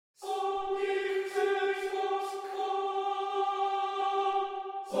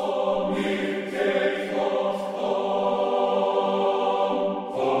Coming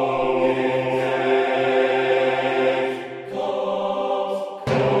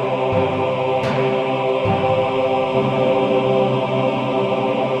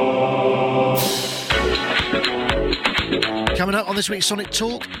up on this week's Sonic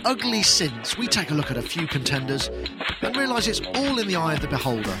Talk, ugly synths. We take a look at a few contenders and realise it's all in the eye of the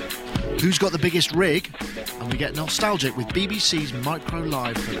beholder. Who's got the biggest rig? And we get nostalgic with BBC's Micro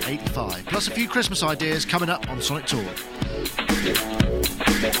Live from '85. Plus a few Christmas ideas coming up on Sonic Talk.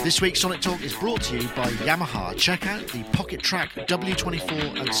 This week's Sonic Talk is brought to you by Yamaha. Check out the Pocket Track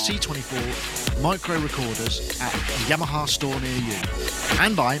W24 and C24 micro recorders at a Yamaha store near you.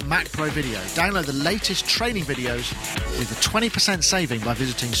 And by Mac Pro Video. Download the latest training videos with a 20% saving by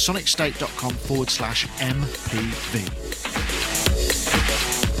visiting sonicstate.com/MPV.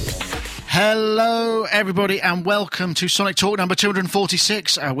 Hello, everybody, and welcome to Sonic Talk number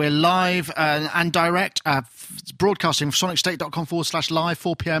 246. We're live and direct, broadcasting from sonicstate.com/live,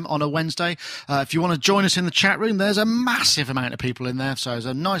 4 p.m. on a Wednesday. If you want to join us in the chat room, there's a massive amount of people in there, so there's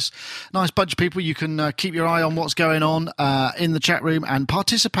a nice bunch of people. You can keep your eye on what's going on in the chat room and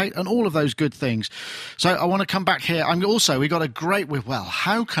participate and all of those good things. So I want to come back here. We got a great, well,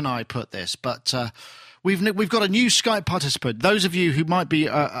 how can I put this? But We've got a new Skype participant. Those of you who might be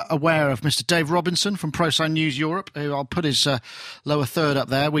aware of Mr. Dave Robinson from ProSound News Europe, who I'll put his lower third up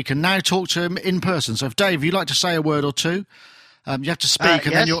there, we can now talk to him in person. So if Dave, you'd like to say a word or two, you have to speak.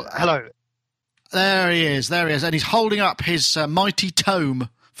 And yes. then you're... Hello. There he is, and he's holding up his mighty tome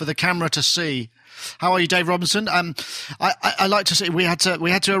for the camera to see. How are you, Dave Robinson? I like to say we had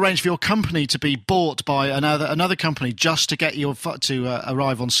to arrange for your company to be bought by another company just to get you to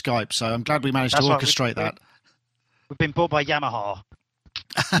arrive on Skype. So I'm glad we managed to orchestrate that. We've been bought by Yamaha.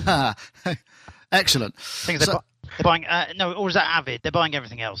 Excellent. They're buying no, or is that Avid? They're buying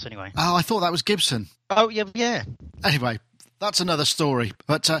everything else anyway. Oh, I thought that was Gibson. Oh yeah. Anyway. That's another story.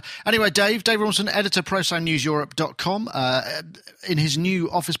 But anyway, Dave Robinson, editor, ProSoundNewsEurope.com. In his new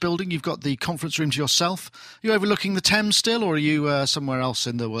office building, you've got the conference room to yourself. Are you overlooking the Thames still, or are you somewhere else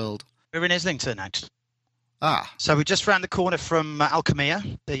in the world? We're in Islington, actually. Ah. So we're just round the corner from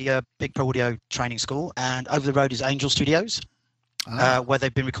Alchemia, the big pro audio training school, and over the road is Angel Studios, where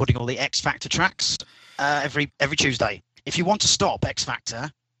they've been recording all the X Factor tracks every Tuesday. If you want to stop X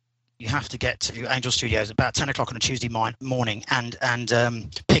Factor, you have to get to Angel Studios about 10 o'clock on a Tuesday morning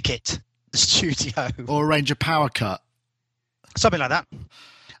and picket the studio. Or arrange a power cut. Something like that.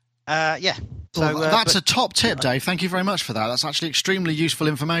 Yeah. Well, that's a top tip, Dave. Thank you very much for that. That's actually extremely useful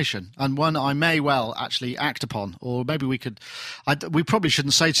information, and one I may well actually act upon. Or maybe we could... we probably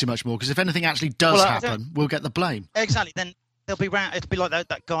shouldn't say too much more, because if anything actually does happen, we'll get the blame. Exactly. Then they'll be round. It'll be like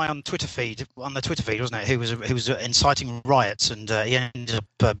that guy on the Twitter feed, wasn't it? Who was inciting riots, and he ended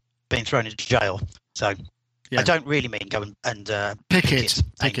up... being thrown into jail. So yeah. I don't really mean go and picket.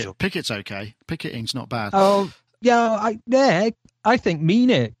 Picket's okay. Picketing's not bad. Oh yeah, I think mean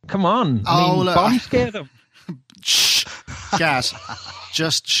it. Come on. Bomb scare them. Shh, Gaz,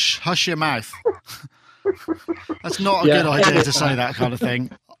 just hush your mouth. That's not a good idea to say that kind of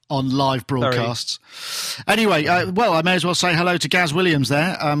thing on live broadcasts. Sorry. Anyway, I may as well say hello to Gaz Williams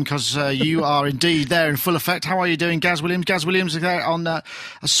there, because you are indeed there in full effect. How are you doing, Gaz Williams? Gaz Williams is there on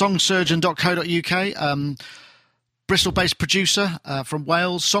songsurgeon.co.uk, Bristol-based producer from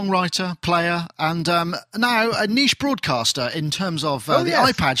Wales, songwriter, player, and now a niche broadcaster in terms of the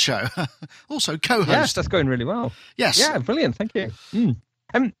iPad show. Also co-host. Yes, that's going really well. Yes. Yeah, brilliant. Thank you.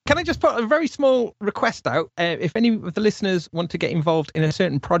 Can I just put a very small request out? If any of the listeners want to get involved in a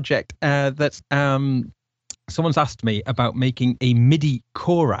certain project that's someone's asked me about making a MIDI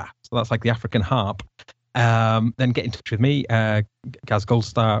kora, so that's like the African harp, then get in touch with me, Gaz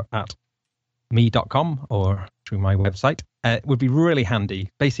Goldstar at me.com or through my website. It would be really handy.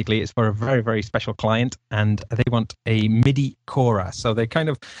 Basically, it's for a very, very special client, and they want a MIDI kora. So they're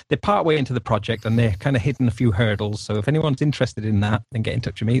part way into the project, and they're kind of hitting a few hurdles. So if anyone's interested in that, then get in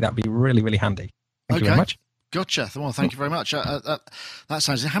touch with me. That'd be really, really handy. Thank you very much. Gotcha. Well, thank you very much. That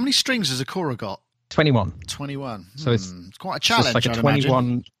sounds... How many strings has a kora got? 21. 21. So it's quite a challenge, like a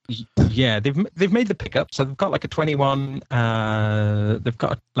 21. Yeah, they've made the pickup, so they've got like a 21. They've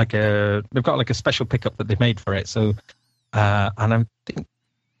got like a special pickup that they've made for it. So, and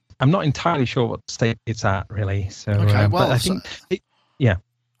I'm not entirely sure what state it's at really. So, okay, but I think yeah.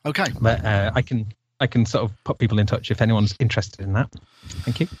 Okay, but I can sort of put people in touch if anyone's interested in that.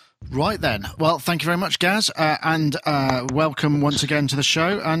 Thank you. Right then. Well, thank you very much, Gaz, and welcome once again to the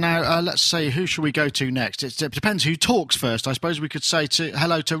show. And now let's see, who should we go to next? It depends who talks first. I suppose we could say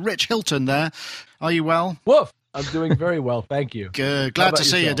hello to Rich Hilton there. Are you well? Woof. I'm doing very well, thank you. Good. Glad to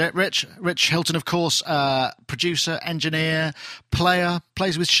see you, Rich. Rich Hilton, of course, producer, engineer, player,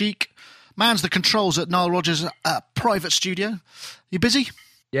 plays with Chic. Mans the controls at Nile Rodgers' private studio. You busy?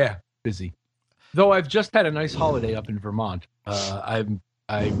 Yeah, busy. Though I've just had a nice holiday up in Vermont. I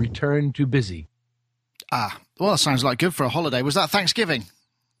returned to busy. Well, that sounds like good for a holiday. Was that Thanksgiving?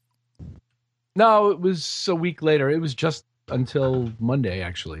 No, it was a week later. It was just until Monday,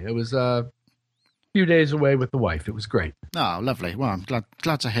 actually. It was a few days away with the wife. It was great. Oh, lovely. Well, I'm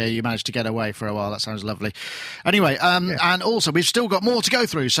glad to hear you managed to get away for a while. That sounds lovely. Anyway, and also we've still got more to go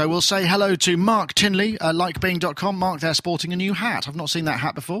through, so we'll say hello to Mark Tinley, likebeing.com. Mark, they're sporting a new hat. I've not seen that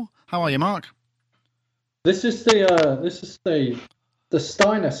hat before. How are you, Mark? This is the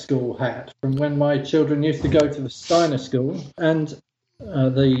Steiner School hat from when my children used to go to the Steiner School, and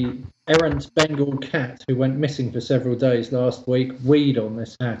the errant Bengal cat who went missing for several days last week weed on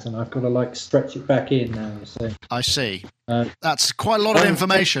this hat, and I've got to stretch it back in now. You see? I see. That's quite a lot of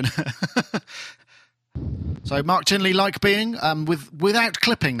information. So Mark Tinley, like being without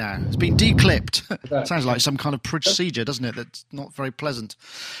clipping now. It's been declipped. Sounds like some kind of procedure, doesn't it? That's not very pleasant.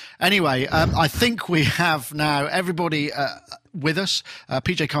 Anyway, I think we have now everybody with us.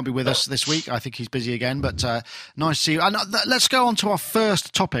 PJ can't be with us this week. I think he's busy again, but nice to see you. And let's go on to our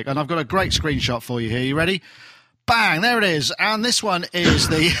first topic, and I've got a great screenshot for you here. You ready? Bang, there it is. And this one is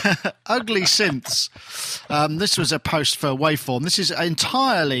the Ugly Synths. This was a post for Waveform. This is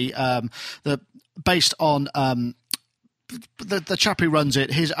entirely based on the chap who runs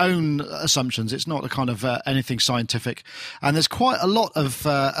it, his own assumptions. It's not a kind of anything scientific. And there's quite a lot of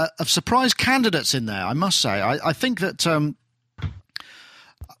surprise candidates in there, I must say. I think that...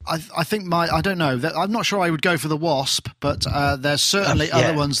 I think I don't know. I'm not sure I would go for the Wasp, but there's certainly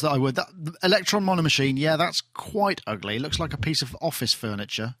other ones that I would. Electron Monomachine, yeah, that's quite ugly. It looks like a piece of office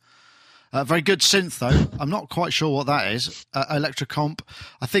furniture. Very good synth, though. I'm not quite sure what that is. Electrocomp.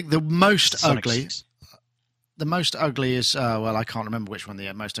 I think the most ugly... The most ugly is, well, I can't remember which one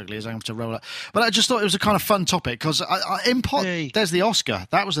the most ugly is. I have to roll it. But I just thought it was a kind of fun topic because there's the Oscar.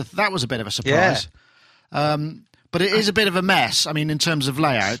 That was a bit of a surprise. Yeah. But it is a bit of a mess, I mean, in terms of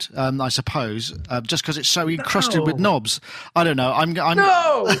layout, I suppose, just because it's so encrusted with knobs. I don't know.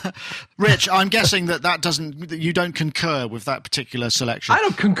 No! Rich, I'm guessing that you don't concur with that particular selection. I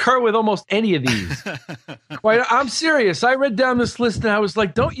don't concur with almost any of these. I'm serious. I read down this list and I was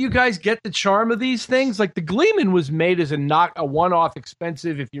like, don't you guys get the charm of these things? Like the Gleeman was made as a one-off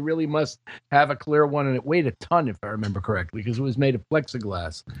expensive if you really must have a clear one, and it weighed a ton, if I remember correctly, because it was made of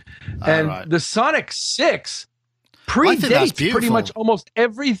plexiglass. And the Sonic 6... predates pretty much almost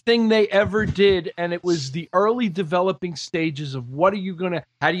everything they ever did, and it was the early developing stages of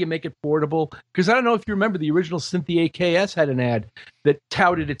how do you make it portable? Because I don't know if you remember, the original Synthia KS had an ad that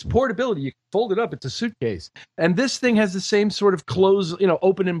touted its portability. You fold it up, it's a suitcase. And this thing has the same sort of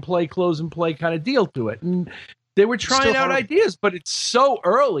open and play, close and play kind of deal to it. And they were trying out ideas, but it's so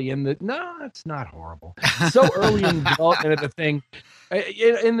early no, it's not horrible. It's so early in the development of the thing.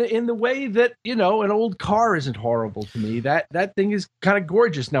 In the way that an old car isn't horrible to me, that thing is kind of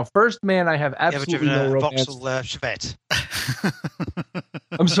gorgeous. Now, First Man, I have absolutely no romance. Vauxhall Chevette.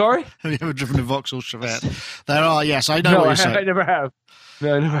 I'm sorry. Have you ever driven a Vauxhall Chevette? There are, yes, I know what you're saying. I never have.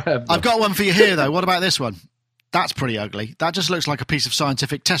 No, I never have. I've got one for you here, though. What about this one? That's pretty ugly. That just looks like a piece of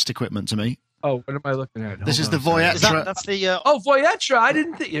scientific test equipment to me. Oh, what am I looking at? This is the Voyetra. That's the. Voyetra. I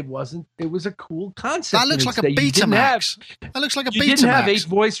didn't think it wasn't. It was a cool concept. That looks like a Betamax. That looks like a Betamax. You didn't have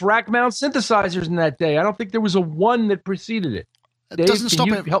 8-voice rack mount synthesizers in that day. I don't think there was a one that preceded it. Dave, can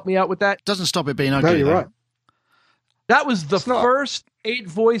you help me out with that? Doesn't stop it being ugly. No, you're right. That was the first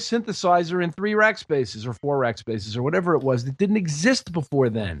 8-voice synthesizer in 3 rack spaces or 4 rack spaces or whatever it was that didn't exist before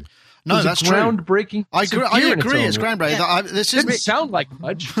then. No, that's groundbreaking. I agree. It's groundbreaking. Yeah. This didn't sound like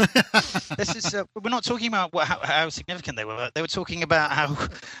much. This is. We're not talking about how significant they were. They were talking about how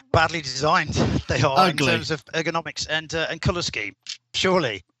badly designed they are in terms of ergonomics and color scheme.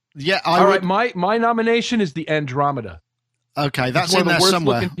 Surely. Yeah. All right. My nomination is the Andromeda. Okay, that's in there somewhere. One of the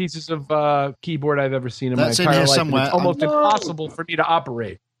worst looking pieces of keyboard I've ever seen in my entire life. Somewhere. It's almost impossible for me to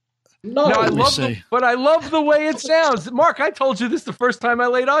operate. No, I love the way it sounds. Mark, I told you this the first time I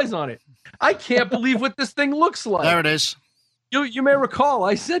laid eyes on it. I can't believe what this thing looks like. There it is. You may recall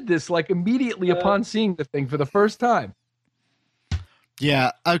I said this immediately upon seeing the thing for the first time.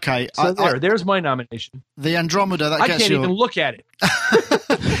 Yeah. Okay. So there's my nomination. The Andromeda. I can't even look at it.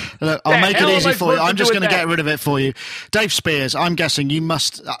 Look, I'll make it easy for you. I'm just going to get rid of it for you. Dave Spears, I'm guessing you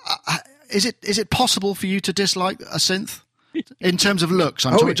must. Is it possible for you to dislike a synth? In terms of looks,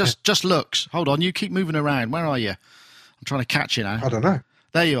 I'm talking just looks. Hold on, you keep moving around. Where are you? I'm trying to catch you now. I don't know.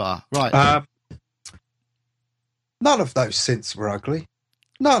 There you are. Right. None of those synths were ugly.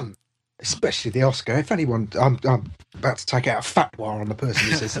 None. Especially the Oscar. If anyone, I'm about to take out a fatwa on the person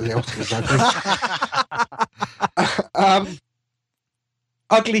who says that the Oscar's ugly.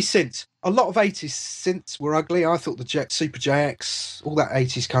 Ugly synths. A lot of 80s synths were ugly. I thought the Super JX, all that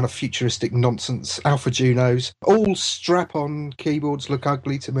 80s kind of futuristic nonsense, Alpha Junos, all strap-on keyboards look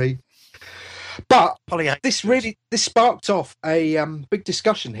ugly to me. But this sparked off a big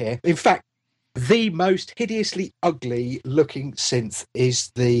discussion here. In fact, the most hideously ugly looking synth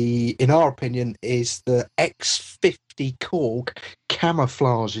in our opinion, is the X50 Korg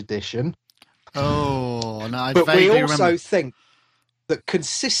Camouflage Edition. Oh, no, but we also think that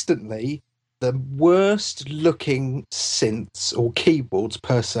consistently the worst looking synths or keyboards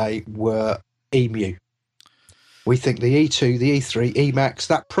per se were EMU. We think the E2, the E3, Emax,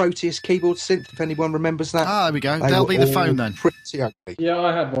 that Proteus keyboard synth, if anyone remembers that. Ah, there we go. There'll be the phone then. Pretty ugly. Yeah,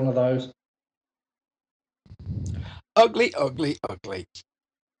 I had one of those. Ugly, ugly, ugly.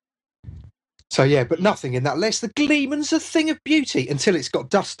 So yeah, but nothing in that list. The Gleeman's a thing of beauty until it's got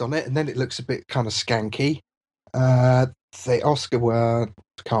dust on it, and then it looks a bit kind of skanky. The Oscar one,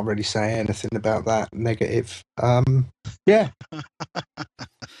 can't really say anything about that. Negative. Yeah.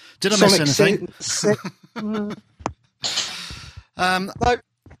 Did I miss anything? No.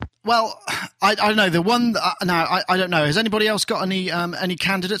 Well, I don't know. The one now, I don't know. Has anybody else got any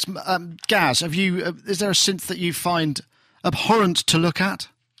candidates? Gaz, have you? Is there a synth that you find abhorrent to look at?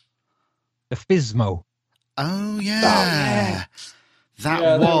 The Fismo. Oh yeah. That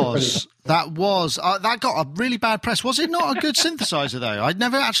got a really bad press. Was it not a good synthesizer though? I'd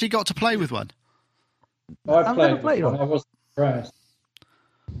never actually got to play with one. I've played one. I wasn't impressed.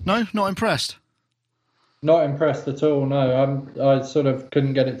 No, not impressed. Not impressed at all. No, I sort of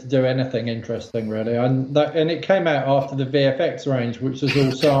couldn't get it to do anything interesting, really. And it came out after the VFX range, which was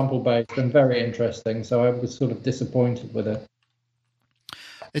all sample based and very interesting. So I was sort of disappointed with it.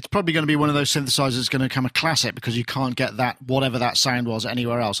 It's probably going to be one of those synthesizers that's going to become a classic because you can't get that whatever that sound was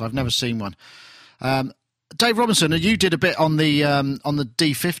anywhere else. I've never seen one. Dave Robinson, you did a bit on the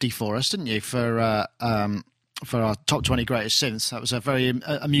D50 for us, didn't you? For our top 20 greatest synths. That was a very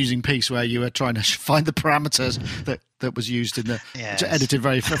amusing piece where you were trying to find the parameters that was used in edited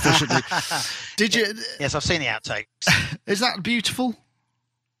very efficiently. Did you? Yes, I've seen the outtakes. Is that beautiful?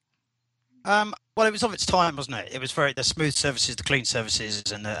 Well, it was of its time, wasn't it? It was the smooth surfaces, the clean surfaces,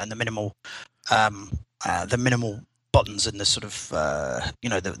 and the minimal buttons and the sort of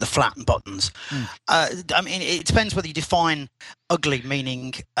the flattened buttons. I mean, it depends whether you define ugly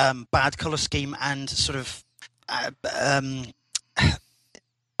meaning bad color scheme and sort of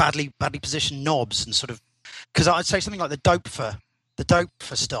badly positioned knobs and sort of, because I'd say something like the dope for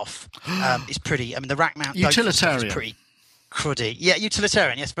stuff is pretty. I mean, the rack mount utilitarian is pretty cruddy. Yeah,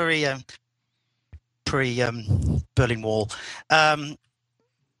 utilitarian. Yes, very pre Berlin Wall.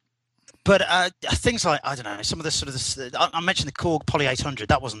 But things like, I don't know, some of the sort of I mentioned the Korg Poly 800.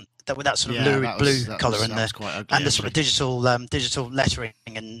 That wasn't with that sort of lurid blue colour and the sort of digital lettering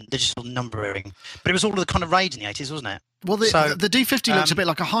and digital numbering. But it was all of the kind of raids in the 80s, wasn't it? Well, the D50 looks a bit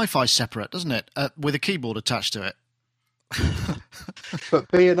like a hi-fi separate, doesn't it? With a keyboard attached to it.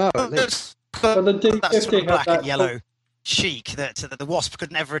 But B&O at least. But the D50 that sort of black had and yellow chic that the Wasp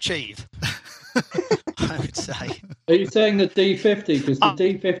could never achieve. I would say. Are you saying the D50? Because the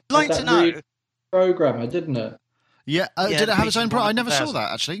D50 had that weird programmer, didn't it? Yeah. Did it have its own programmer? I never saw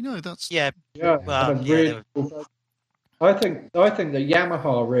that, actually. No, that's... Yeah. I think that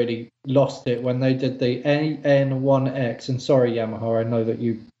Yamaha really lost it when they did the AN1X. And sorry, Yamaha, I know that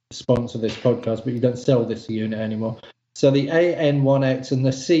you sponsor this podcast, but you don't sell this unit anymore. So the AN1X and the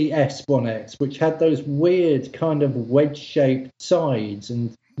CS1X, which had those weird kind of wedge-shaped sides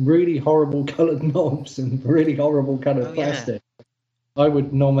and really horrible coloured knobs and really horrible coloured plastic. Yeah. I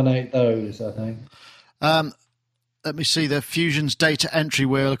would nominate those, I think. Let me see. The Fusion's data entry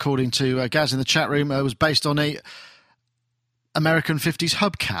wheel, according to Gaz in the chat room, was based on a American 50s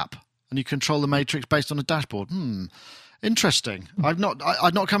hubcap, and you control the matrix based on a dashboard. Interesting. I've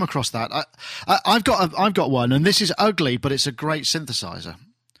not come across that. I've got one, and this is ugly, but it's a great synthesizer.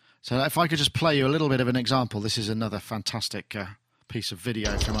 So if I could just play you a little bit of an example, this is another fantastic piece of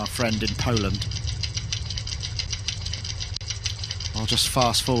video from our friend in Poland. I'll just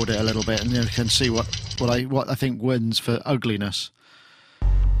fast forward it a little bit, and you can see what I think wins for ugliness.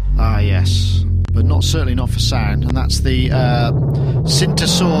 Ah, yes, but certainly not for sound, and that's the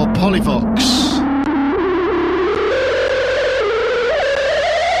Synthesaur Polyvox.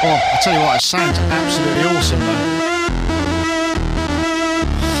 Oh, I tell you what, it sounds absolutely awesome, though.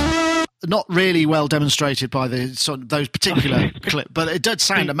 Not really well demonstrated by those particular clip, but it does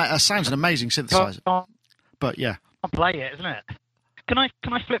sound. Sounds an amazing synthesizer. But yeah, can't play it, isn't it? Can I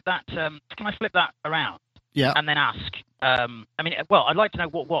flip that? Can I flip that around? Yeah. And then ask. I mean, well, I'd like to know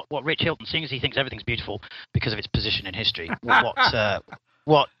what Rich Hilton, seeing as he thinks everything's beautiful because of its position in history.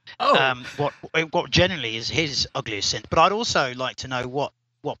 What generally is his ugliest synth? But I'd also like to know what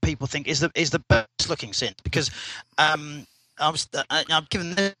people think is the best looking synth, because I've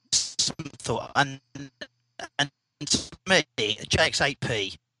given this some thought, and to me,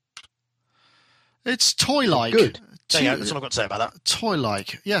 JX8P. It's toy-like. Good. There you go. That's all I've got to say about that.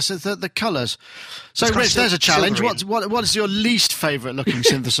 Toy-like. Yes, the colours. So, It's got Rich, there's a challenge. silvery. What is your least favourite looking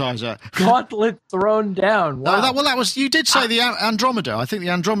synthesizer? Gauntlet thrown down. Wow. No, that was. You did say the Andromeda. I think the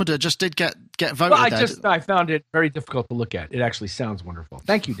Andromeda just did get voted. Well, there. I found it very difficult to look at. It actually sounds wonderful.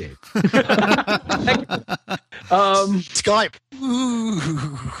 Thank you, Dave. Thank you. Skype.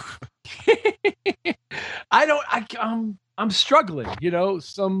 I'm struggling.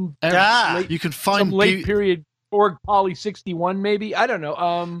 Some You can find some late period Korg Poly 61, maybe. I don't know.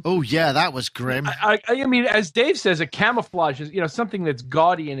 Oh yeah, that was grim. I mean, as Dave says, a camouflage is something that's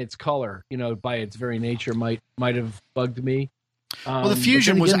gaudy in its color. By its very nature, might have bugged me. Well, the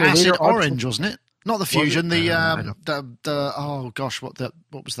Fusion was acid orange, wasn't it? Not the Fusion. The oh gosh, what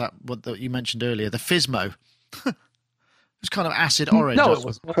was that? What you mentioned earlier? The Fismo. It was kind of acid orange. No, it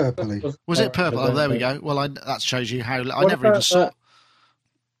was Purpley. Was it purple? Oh, there we go. Well, that shows you how I never even saw.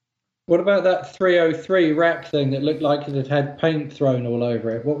 What about that 303 rack thing that looked like it had paint thrown all over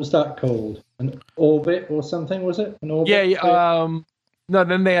it? What was that called? An Orbit or something, was it? An Orbit? Yeah. No,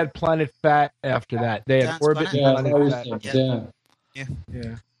 then they had Planet Fat after that. They had That's Orbit and Yeah, Planet those Fat. things, yeah.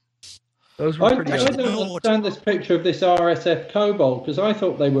 Yeah. Those were I pretty don't understand this picture of this RSF Cobalt, because I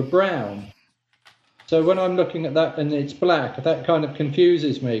thought they were brown. So when I'm looking at that and it's black, that kind of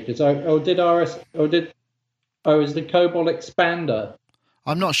confuses me, because is the Cobalt Expander?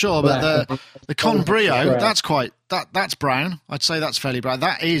 I'm not sure, but the Conbrio, that's brown. I'd say that's fairly brown.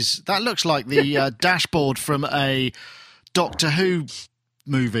 That looks like the dashboard from a Doctor Who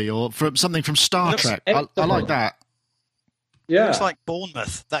movie or from something from Star Trek. I like that. Yeah. It looks like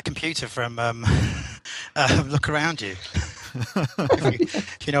Bournemouth, that computer from Look Around You.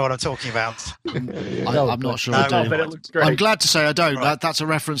 if you know what I'm talking about. I'm not sure I do. But it looks great. I'm glad to say I don't. Right. That's a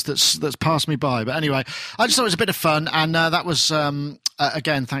reference that's passed me by. But anyway, I just thought it was a bit of fun, and that was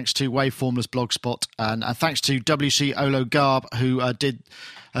again thanks to Waveformless Blogspot, and thanks to WC Olo Garb, who did.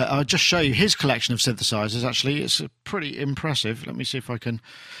 I'll just show you his collection of synthesizers. Actually, it's pretty impressive. Let me see if I can.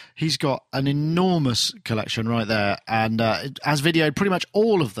 He's got an enormous collection right there, and has videoed pretty much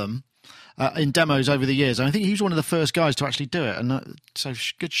all of them. In demos over the years. And I think he was one of the first guys to actually do it. And so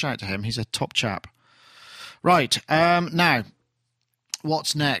good shout to him. He's a top chap. Right. Now,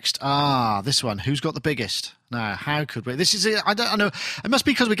 what's next? This one. Who's got the biggest? Now, how could we? This is it. I don't know. It must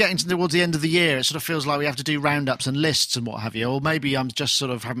be because we're getting towards the end of the year. It sort of feels like we have to do roundups and lists and what have you. Or maybe I'm just sort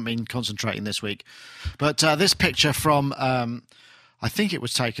of haven't been concentrating this week. But this picture from... I think it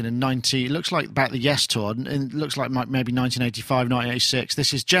was taken in it looks like about the Yes Tour, and it looks like maybe 1985, 1986.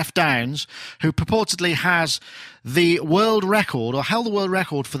 This is Jeff Downes, who purportedly has the world record, or held the world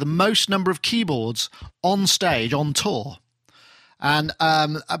record for the most number of keyboards on stage, on tour. And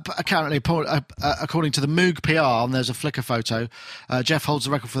apparently, according to the Moog PR, and there's a Flickr photo, Jeff holds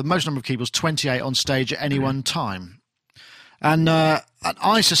the record for the most number of keyboards, 28 on stage at any one time. And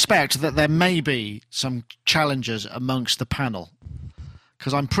I suspect that there may be some challengers amongst the panel,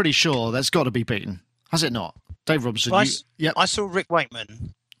 because I'm pretty sure that's got to be beaten. Has it not? Dave Robinson. I saw Rick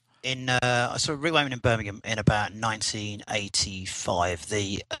Wakeman in Birmingham in about 1985.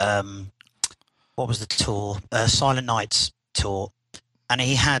 The what was the tour? Silent Nights tour, and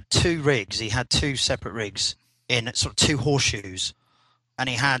he had two rigs. He had two separate rigs in sort of two horseshoes, and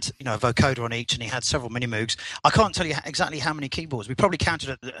he had a vocoder on each, and he had several mini Moogs. I can't tell you exactly how many keyboards. We probably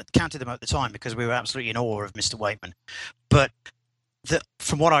counted them at the time because we were absolutely in awe of Mr. Wakeman, but.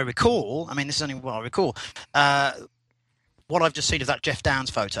 From what I recall, I mean, this is only what I recall, what I've just seen of that Jeff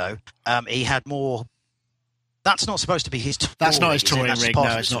Downes photo, he had more... That's not supposed to be his touring. That's not his touring rig,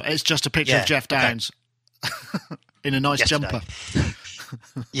 no, it's not. It's just a picture of Jeff Downes in a nice jumper.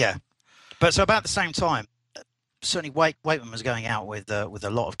 Yeah. But so about the same time, certainly Wakeman was going out with a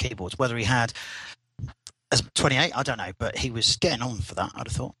lot of keyboards. Whether he had 28, I don't know, but he was getting on for that, I'd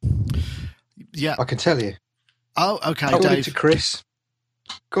have thought. Yeah. I can tell you. Oh, okay, According Dave. to Chris,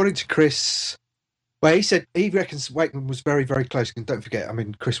 well, he said he reckons Wakeman was very, very close. And don't forget, I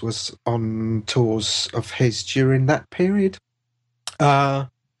mean, Chris was on tours of his during that period.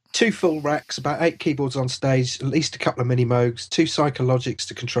 2 full racks, about 8 keyboards on stage, at least a couple of mini Moogs, 2 Psychologics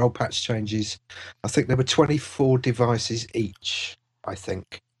to control patch changes. I think there were 24 devices each, I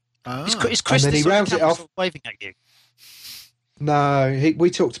think. Oh. Is Chris And then he rounds it off. waving at you? No, we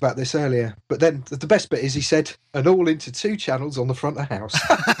talked about this earlier. But then the best bit is he said, and all into 2 channels on the front of the house.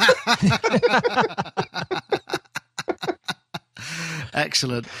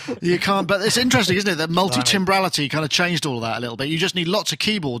 Excellent. You can't, but it's interesting, isn't it, that multi-timbrality kind of changed all that a little bit. You just need lots of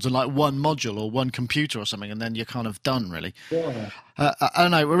keyboards and like one module or one computer or something, and then you're kind of done, really. Yeah. I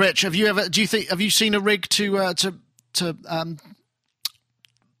don't know, Rich. Have you seen a rig to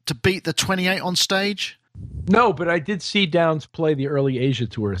beat the 28 on stage? No, but I did see Downs play the early Asia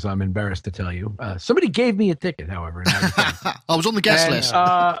tours. I'm embarrassed to tell you. Somebody gave me a ticket, however. I was on the guest list.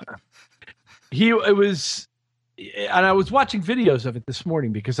 And I was watching videos of it this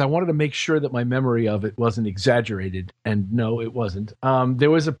morning because I wanted to make sure that my memory of it wasn't exaggerated. And no, it wasn't. There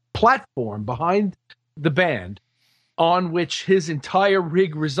was a platform behind the band on which his entire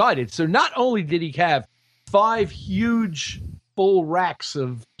rig resided. So not only did he have 5 huge full racks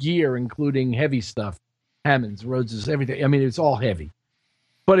of gear, including heavy stuff, Hammonds, Rhodeses, everything. I mean, it's all heavy.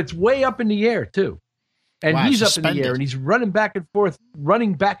 But it's way up in the air, too. And wow, he's suspended. up in the air, and he's running back and forth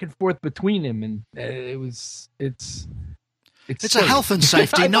between him, and it's a health and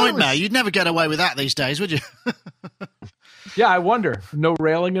safety nightmare. You'd never get away with that these days, would you? Yeah, I wonder. No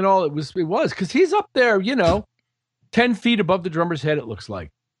railing and all. It was because he's up there, 10 feet above the drummer's head. It looks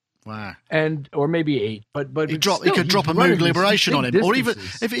like. Wow. Or maybe 8, but he could drop a Moog Liberation on him, or even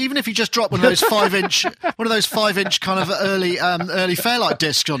if he just dropped one of those 5-inch kind of early Fairlight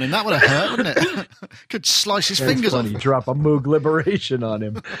discs on him, that would have hurt, wouldn't it? Could slice his fingers off. Drop a Moog Liberation on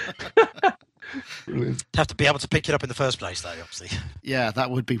him. Have to be able to pick it up in the first place, though. Obviously. Yeah,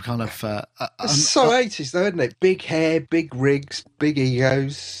 that would be kind of. It's so 80s, though, isn't it? Big hair, big rigs, big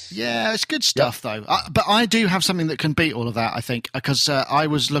egos. Yeah, it's good stuff, though. But I do have something that can beat all of that, I think, because I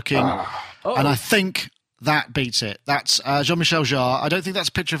was looking, and I think that beats it. That's Jean-Michel Jarre. I don't think that's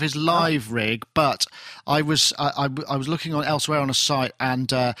a picture of his live rig, but I was looking on elsewhere on a site, and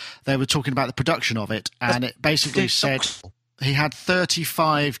they were talking about the production of it, and it basically said he had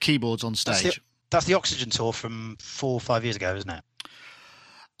 35 keyboards on stage. That's the Oxygen tour from 4 or 5 years ago, isn't it?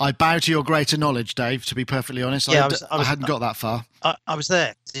 I bow to your greater knowledge, Dave, to be perfectly honest. Yeah, I hadn't got that far. I was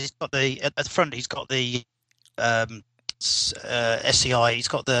there. He's got at the front, he's got the SCI, he's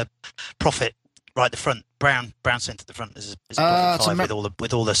got the Prophet right at the front, brown synth at the front. There's a Prophet 5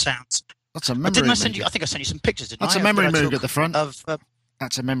 with all the sounds. That's a memory Didn't I send you? I think I sent you some pictures, didn't I? That's a memory Moog at the front.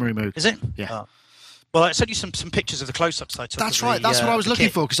 That's a memory Moog. Is it? Yeah. Oh. Well, I sent you some pictures of the close-ups I took. That's right. That's what I was looking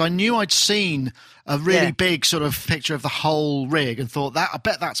for, because I knew I'd seen a really big sort of picture of the whole rig and thought I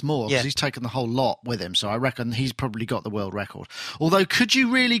bet that's more, because he's taken the whole lot with him. So I reckon he's probably got the world record. Although, could you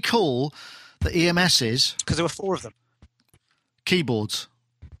really call the EMSs? Because there were 4 of them. Keyboards.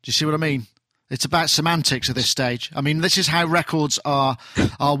 Do you see what I mean? It's about semantics at this stage. I mean, this is how records are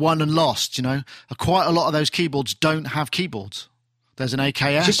won and lost, Quite a lot of those keyboards don't have keyboards. There's an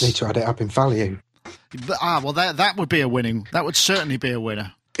AKS. You just need to add it up in value. Well, that would be a winning. That would certainly be a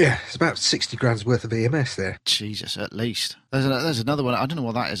winner. Yeah, it's about 60 grand's worth of EMS there. Jesus, at least. There's another one. I don't know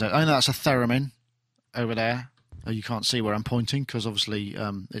what that is. I know that's a theremin over there. Oh, you can't see where I'm pointing because obviously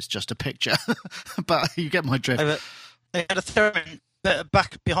it's just a picture. But you get my drift. They had a theremin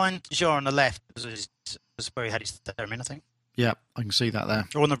back behind Jarre on the left. Was where he had his theremin, I think. Yeah, I can see that there.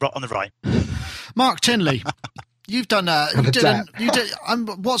 Or on the right. Mark Tinley. You've done.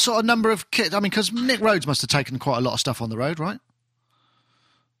 What sort of number of kits? I mean, because Nick Rhodes must have taken quite a lot of stuff on the road, right?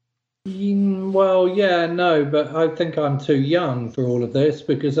 Well, yeah, no, but I think I'm too young for all of this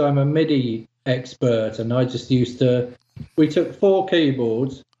because I'm a MIDI expert, and I just used to. We took 4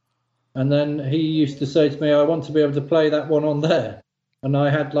 keyboards, and then he used to say to me, "I want to be able to play that one on there," and I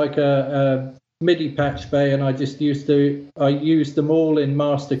had like a MIDI patch bay, and I used them all in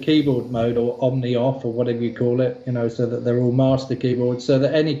master keyboard mode or omni off or whatever you call it, so that they're all master keyboards, so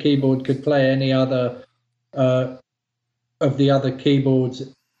that any keyboard could play any other of the other keyboards'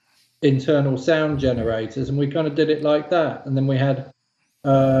 internal sound generators, and we kind of did it like that. And then we had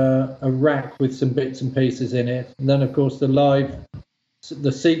a rack with some bits and pieces in it, and then of course the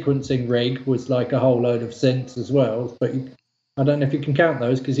sequencing rig was like a whole load of synths as well, but I don't know if you can count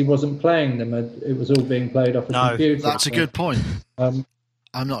those because he wasn't playing them. It was all being played off a computer. That's a good point. I'm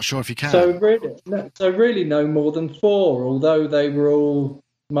not sure if you can. So really no more than 4, although they were all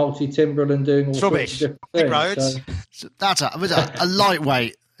multi-timbral and doing all sorts of different things. So that's a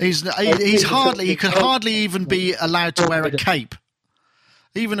lightweight. He could hardly even be allowed to wear a cape.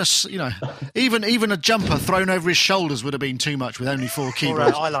 Even a jumper thrown over his shoulders would have been too much with only 4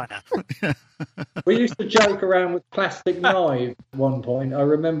 keyboards. Or eyeliner. We used to joke around with plastic knives at one point. I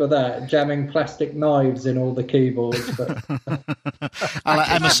remember that, jamming plastic knives in all the keyboards. But... A la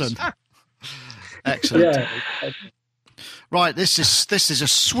Emerson. Excellent. Yeah. Right, this is a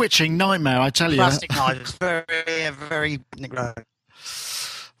switching nightmare, I tell you. Plastic knives, very, very Negro.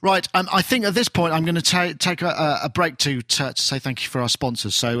 Right, I think at this point I'm going to take a break to say thank you for our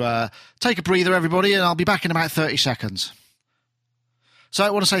sponsors. So take a breather, everybody, and I'll be back in about 30 seconds. So I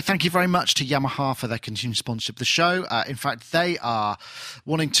want to say thank you very much to Yamaha for their continued sponsorship of the show. In fact, they are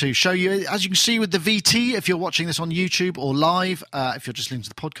wanting to show you, as you can see with the VT, if you're watching this on YouTube or live, if you're just listening to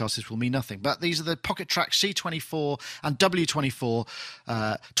the podcast, this will mean nothing. But these are the Pocket Track C24 and W24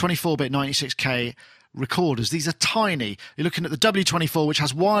 24-bit 96K recorders. These are tiny. You're looking at the W24, which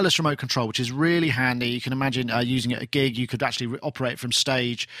has wireless remote control, which is really handy. You can imagine using it at a gig. You could actually operate from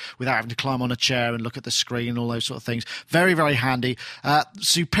stage without having to climb on a chair and look at the screen and all those sort of things. Very, very handy.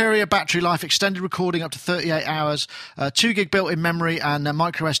 Superior battery life, extended recording up to 38 hours, 2 gig built-in memory, and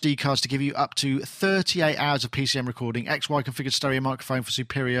micro SD cards to give you up to 38 hours of PCM recording. XY configured stereo microphone for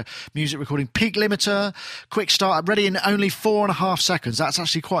superior music recording. Peak limiter, quick start, ready in only 4.5 seconds. That's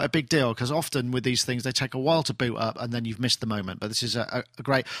actually quite a big deal, because often with these things they take a while to boot up and then you've missed the moment. But this is a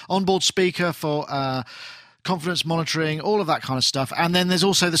great onboard speaker for confidence monitoring, all of that kind of stuff. And then there's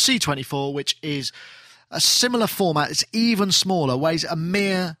also the C24, which is a similar format. It's even smaller, weighs a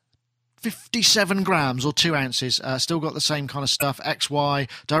mere 57 grams or 2 ounces. Still got the same kind of stuff. XY,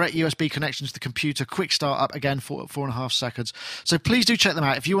 direct USB connection to the computer, quick start up, again, 4.5 seconds. So please do check them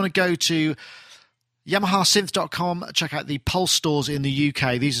out. If you want to go to YamahaSynth.com, check out the Pulse stores in the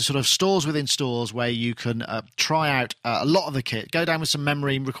UK. These are sort of stores within stores where you can try out a lot of the kit. Go down with some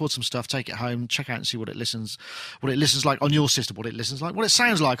memory, record some stuff, take it home, check out and see what it listens like on your system, what it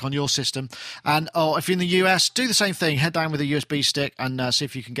sounds like on your system. And if you're in the US, do the same thing. Head down with a USB stick and see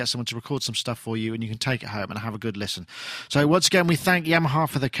if you can get someone to record some stuff for you, and you can take it home and have a good listen. So once again, we thank Yamaha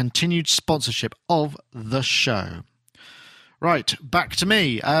for the continued sponsorship of the show. Right, back to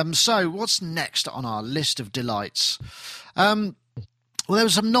me. So what's next on our list of delights? Well, there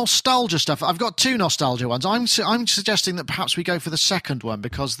was some nostalgia stuff. I've got 2 nostalgia ones. I'm suggesting that perhaps we go for the second one,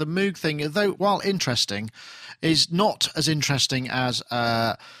 because the Moog thing, though while interesting, is not as interesting as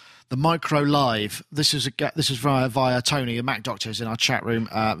the Micro Live. This is via Tony, the Mac Doctor, who's in our chat room,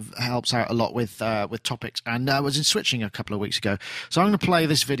 helps out a lot with topics, and was in switching a couple of weeks ago. So I'm going to play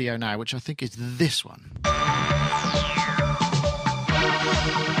this video now, which I think is this one.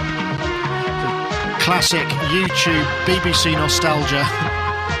 Classic YouTube BBC nostalgia.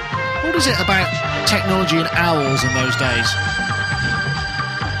 What is it about technology and owls in those days?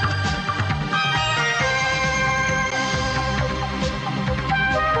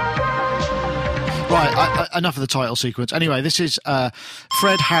 Right, enough of the title sequence. Anyway, this is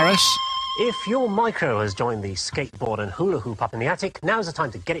Fred Harris. If your Micro has joined the skateboard and hula hoop up in the attic, now's the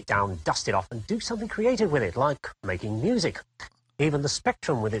time to get it down, dust it off, and do something creative with it, like making music. Even the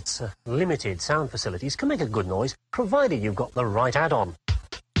Spectrum, with its limited sound facilities, can make a good noise, provided you've got the right add-on.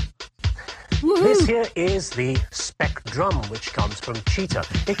 Woo-hoo. This here is the Spec Drum, which comes from Cheetah.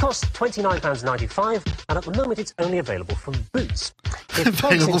 It costs £29.95, and at the moment it's only available from Boots.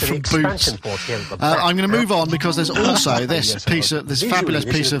 Available from Boots. I'm going to move on, because there's also this fabulous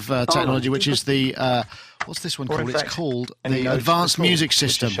piece of technology, which is the what's this one called? It's called the Advanced Music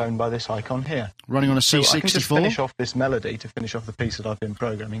System, shown by this icon here, running on a C64. So I can just finish off this melody to finish off the piece that I've been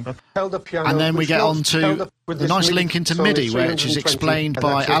programming. And then we get on to the nice link into MIDI, which is explained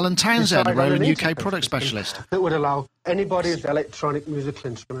by Alan Townsend, a Roland UK product specialist. That would allow anybody's electronic musical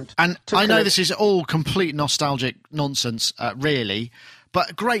instrument. And I know this is all complete nostalgic nonsense, really,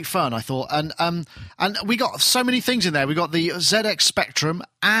 but great fun, I thought. And we got so many things in there. We got the ZX Spectrum,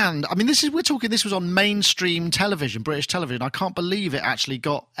 and I mean, this was on mainstream television, British television. I can't believe it actually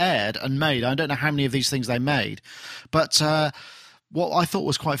got aired and made. I don't know how many of these things they made, but what I thought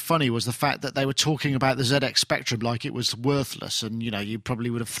was quite funny was the fact that they were talking about the ZX Spectrum like it was worthless, and you probably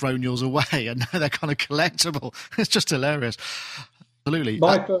would have thrown yours away, and now they're kind of collectible. It's just hilarious. Absolutely.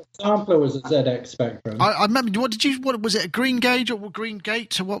 My first sampler was a ZX Spectrum. I remember. What was it? A Green Gauge or Green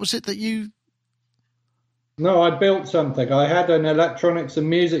Gate? Or what was it that you? No, I built something. I had an Electronics and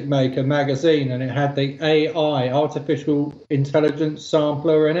Music Maker magazine, and it had the AI, artificial intelligence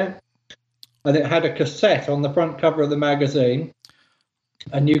sampler in it, and it had a cassette on the front cover of the magazine,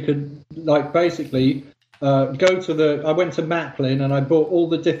 and you could basically. I went to Maplin and I bought all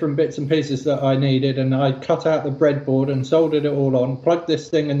the different bits and pieces that I needed, and I cut out the breadboard and soldered it all on, plugged this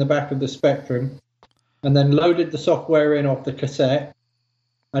thing in the back of the Spectrum, and then loaded the software in off the cassette,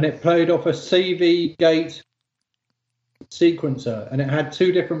 and it played off a CV Gate sequencer, and it had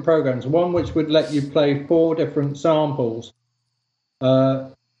 2 different programs. One which would let you play 4 different samples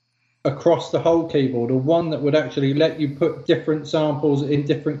across the whole keyboard, or one that would actually let you put different samples in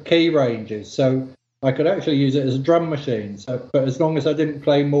different key ranges. So I could actually use it as a drum machine, but as long as I didn't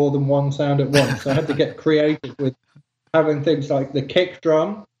play more than one sound at once. So I had to get creative with having things like the kick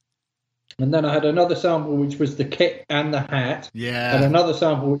drum, and then I had another sample which was the kick and the hat, and another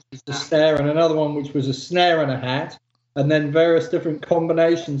sample which was the snare, and another one which was a snare and a hat, and then various different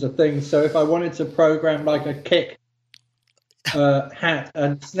combinations of things. So if I wanted to program like a kick, hat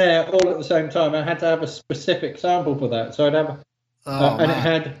and snare all at the same time, I had to have a specific sample for that. So I'd have, and it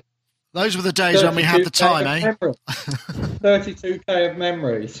had. Those were the days when we had the time, eh? 32K of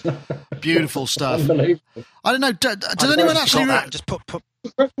memories. Beautiful stuff. Unbelievable. I don't know. Does anyone actually just put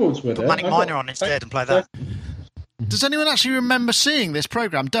records with Manic Miner on instead and play that? Does anyone actually remember seeing this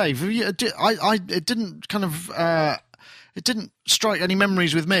program, Dave? It didn't kind of. It didn't strike any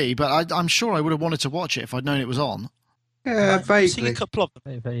memories with me, but I'm sure I would have wanted to watch it if I'd known it was on. Yeah, I've seen vaguely. a couple of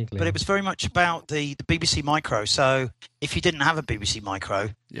them, Vaguely. but it was very much about the BBC Micro. So if you didn't have a BBC Micro,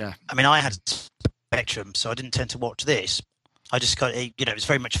 I mean, I had Spectrum, so I didn't tend to watch this. I just got, it was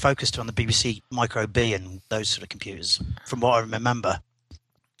very much focused on the BBC Micro B and those sort of computers, from what I remember.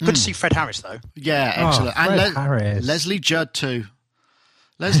 Good to see Fred Harris, though. Yeah, excellent. Fred Harris. Leslie Judd, too.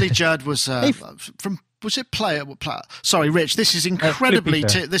 Leslie Judd was from... Was it Player? Sorry, Rich. This is incredibly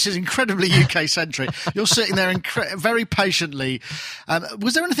UK centric. You're sitting there very patiently.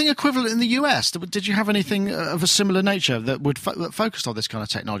 Was there anything equivalent in the US? Did you have anything of a similar nature that would that focused on this kind of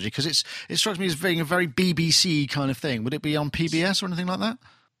technology? Because it strikes me as being a very BBC kind of thing. Would it be on PBS or anything like that?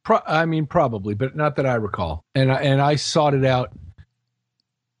 I mean, probably, but not that I recall. And I sought it out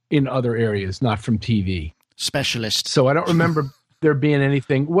in other areas, not from TV. Specialist. So I don't remember there being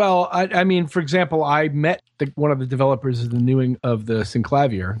anything. Well, I mean, for example, I met one of the developers of the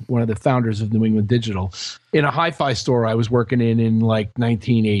Synclavier, one of the founders of New England Digital, in a hi-fi store I was working in like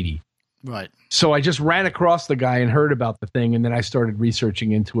 1980. Right. So I just ran across the guy and heard about the thing, and then I started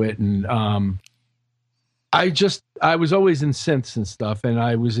researching into it, and I was always in synths and stuff, and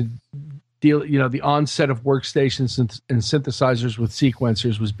I was the onset of workstations and synthesizers with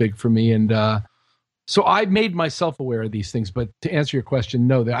sequencers was big for me, and so I made myself aware of these things. But to answer your question,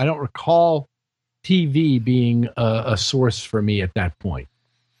 no, I don't recall TV being a source for me at that point.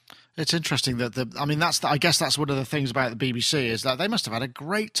 It's interesting that I guess that's one of the things about the BBC is that they must have had a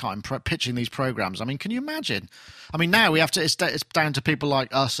great time pitching these programs. I mean, can you imagine? I mean, now we have to. It's down to people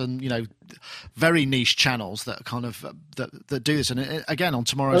like us and very niche channels that kind of that do this. And again, on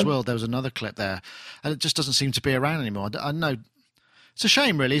Tomorrow's World, there was another clip there, and it just doesn't seem to be around anymore. I know. It's a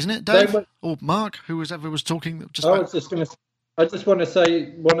shame, really, isn't it, Dave? Or Mark, whoever was talking. I just want to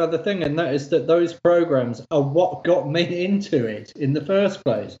say one other thing, and that is that those programs are what got me into it in the first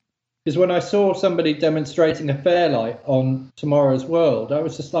place. Because when I saw somebody demonstrating a Fairlight on Tomorrow's World, I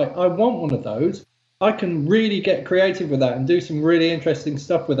was just like, I want one of those. I can really get creative with that and do some really interesting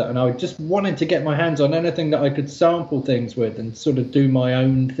stuff with that. And I just wanted to get my hands on anything that I could sample things with and sort of do my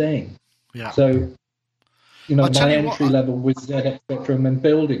own thing. Yeah. So, my entry level was ZX Spectrum and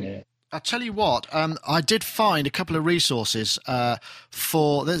building it. I'll tell you what, I did find a couple of resources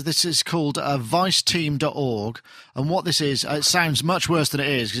for this is called viceteam.org, and what this is, it sounds much worse than it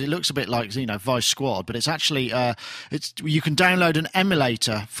is because it looks a bit like Vice Squad, but it's actually you can download an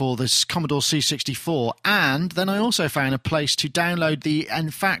emulator for this Commodore C64, and then I also found a place to download the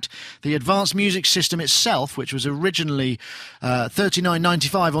Advanced Music System itself, which was originally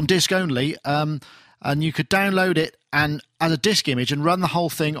 $39.95 on disc only. And you could download it and as a disk image and run the whole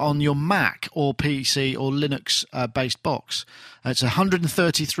thing on your Mac or PC or Linux based box. It's a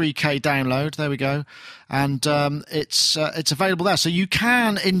 133K download. There we go, and it's available there, so you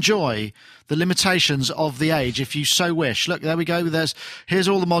can enjoy the limitations of the age if you so wish. Look, there we go. Here's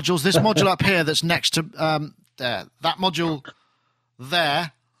all the modules. This module up here that's next to there. That module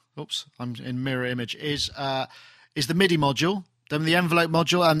there. Oops, I'm in mirror image. Is the MIDI module. Then the envelope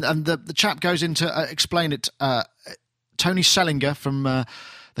module, and the chap goes into explain it. Tony Sellinger from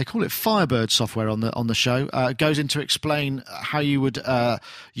they call it Firebird software on the show goes into explain how you would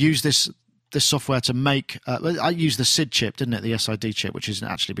use this software to make. I used the SID chip, didn't it? The SID chip, which has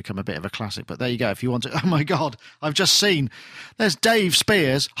actually become a bit of a classic. But there you go. If you want to, oh my God, I've just seen. There's Dave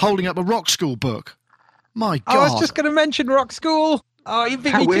Spears holding up a Rock School book. My God, I was just going to mention Rock School. Oh, you beat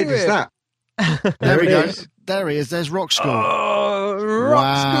me to it. How weird is that? There we go. There he is. There's Rock School. Oh,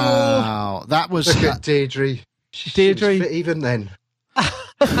 Rock School. That was... Look at Deirdre. She was fit even then.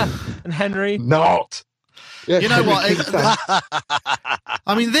 And Henry. Not. Yeah, You know what? Henry Kingston.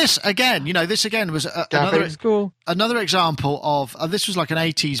 I mean, this again was another example of this was like an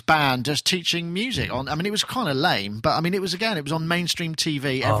 80s band just teaching music on. I mean, it was kind of lame, but I mean, it was on mainstream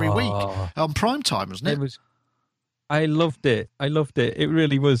TV every week on prime time, wasn't it? I loved it. It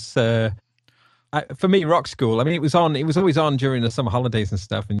really was. For me, Rock School. I mean, it was always on during the summer holidays and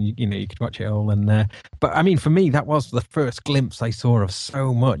stuff, and you could watch it all. And but I mean, for me, that was the first glimpse I saw of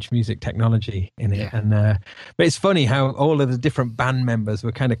so much music technology in it. Yeah. And but it's funny how all of the different band members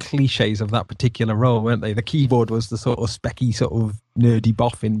were kind of cliches of that particular role, weren't they? The keyboard was the sort of specky, sort of nerdy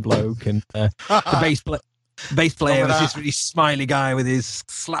boffin bloke, and the bass player was this really smiley guy with his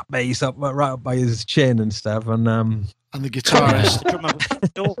slap bass right up by his chin and stuff, and the guitarist.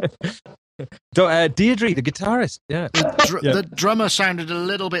 Deirdre, the guitarist, yeah. The drummer sounded a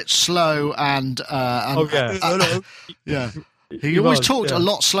little bit slow and yeah. He always talked a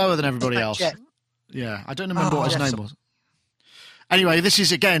lot slower than everybody else. Yeah, I don't remember what his name was. Anyway, this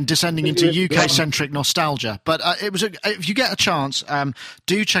is again descending into UK-centric nostalgia, but if you get a chance,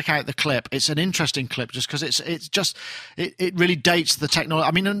 do check out the clip. It's an interesting clip just because it really dates the technology.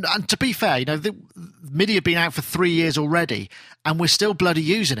 I mean, and to be fair, the MIDI have been out for 3 years already, and we're still bloody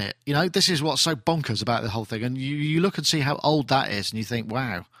using it. This is what's so bonkers about the whole thing. And you look and see how old that is, and you think,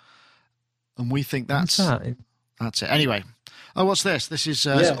 wow. And we think that's it. Anyway, what's this? This is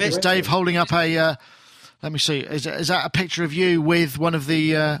it's Dave holding up a. Let me see. Is that a picture of you with one of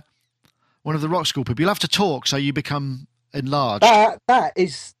the Rock School people? You'll have to talk so you become enlarged.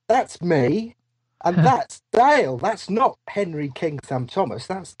 That's me, and that's Dale. That's not Henry King Sam Thomas.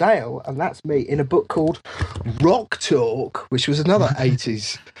 That's Dale, and that's me in a book called Rock Talk, which was another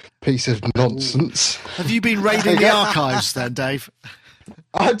 80s piece of nonsense. Have you been raiding the archives then, Dave?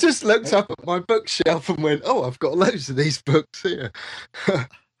 I just looked up at my bookshelf and went, "Oh, I've got loads of these books here."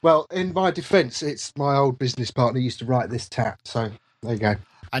 Well, in my defence, it's my old business partner used to write this tap, so there you go.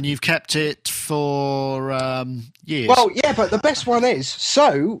 And you've kept it for years. Well, yeah, but the best one is,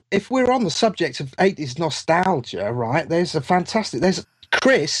 so if we're on the subject of 80s nostalgia, right, there's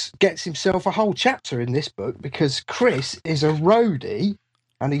Chris gets himself a whole chapter in this book because Chris is a roadie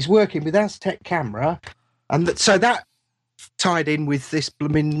and he's working with Aztec Camera, and so that tied in with this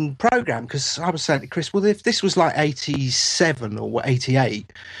blooming program, because I was saying to Chris, well, if this was like 87 or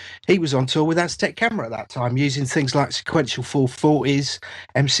 88, he was on tour with Aztec Camera at that time using things like sequential 440s,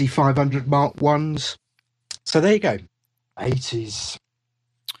 MC500 Mark 1s. So there you go, 80s.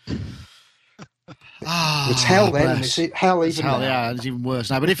 It's hell then, and it's hell even now. Yeah, it's even worse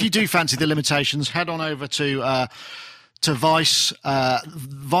now. But if you do fancy the limitations, head on over to Vice,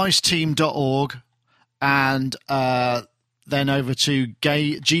 viceteam.org, and then over to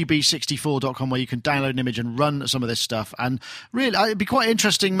gb64.com, where you can download an image and run some of this stuff. And really, it'd be quite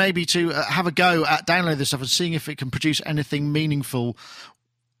interesting maybe to have a go at downloading this stuff and seeing if it can produce anything meaningful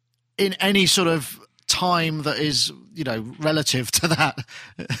in any sort of time that is, relative to that.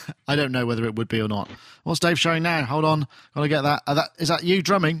 I don't know whether it would be or not. What's Dave showing now? Hold on, gotta get that. Is that you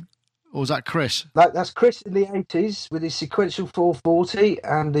drumming? Or was that Chris? That's Chris in the 80s with his sequential 440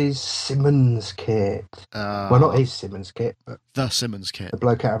 and his Simmons kit. Well, not his Simmons kit, but the Simmons kit. The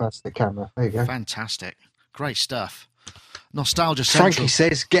bloke out of Aztec Camera. There you go. Fantastic. Great stuff. Nostalgia Central. Frankie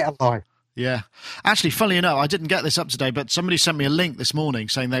says, get a life. Yeah. Actually, funnily enough, I didn't get this up today, but somebody sent me a link this morning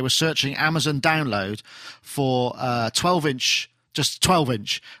saying they were searching Amazon Download for 12-inch, just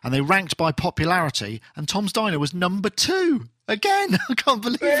 12-inch, and they ranked by popularity, and Tom's Diner was number 2. Again, I can't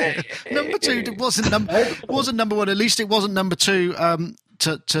believe it. Number 2 wasn't number 1. At least it wasn't number 2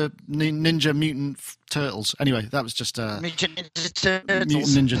 to Ninja Mutant Turtles. Anyway, that was just Mutant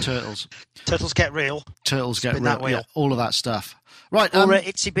Ninja Turtles. Turtles Get Real. Turtles Get Real. Yeah, all of that stuff. Right. Or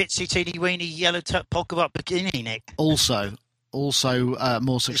itsy bitsy teeny weeny yellow polka dot bikini, Nick. Also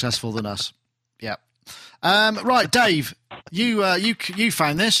more successful than us. Yeah. Right, Dave, you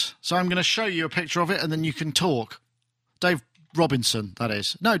found this, so I'm going to show you a picture of it, and then you can talk. Dave Robinson, that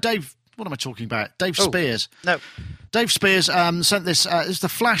is. No, Dave. What am I talking about? Dave Spears. No. Dave Spears sent this. It's the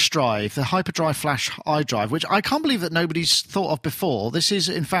flash drive, the Hyperdrive Flash iDrive, which I can't believe that nobody's thought of before. This is,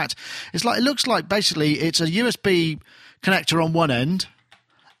 in fact, it looks like basically it's a USB connector on one end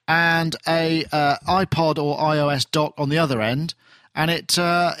and a iPod or iOS dock on the other end, and it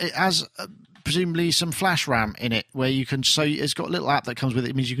has presumably some flash RAM in it where you can, so it's got a little app that comes with it.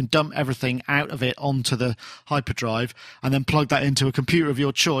 It means you can dump everything out of it onto the hyperdrive and then plug that into a computer of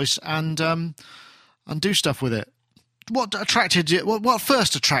your choice and do stuff with it. What attracted you? What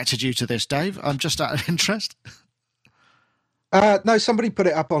first attracted you to this, Dave? I'm just out of interest. No, somebody put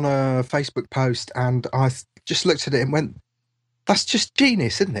it up on a Facebook post, and I just looked at it and went, That's just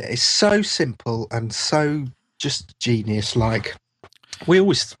genius, isn't it? It's so simple and so just genius-like. We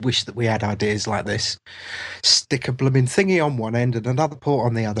always wish that we had ideas like this. Stick a blooming thingy on one end and another port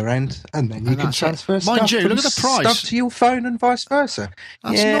on the other end, and then you can transfer Mind stuff, you, look at the price. Stuff to your phone and vice versa.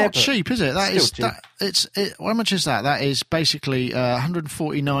 That's not cheap, is it? That is cheap. How much is that? That is basically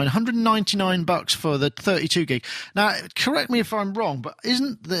 $199 for the 32 gig. Now, correct me if I'm wrong, but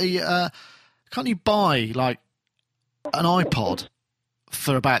isn't the can't you buy like an iPod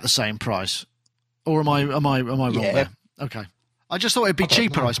for about the same price, or am I wrong there? Okay. I just thought it'd be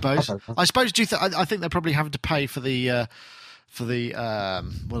cheaper. I suppose. I think they're probably having to pay for the what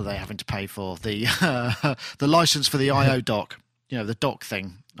are they having to pay for the the license for the IO dock? You know, the dock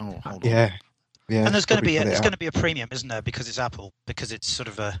thing. Oh, hold on. Yeah. And there's going to be a premium, isn't there? Because it's Apple. Because it's sort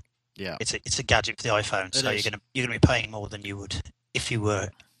of a It's a gadget for the iPhone. So you're going to be paying more than you would if you were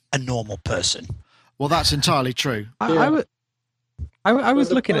a normal person. Well, that's entirely true. I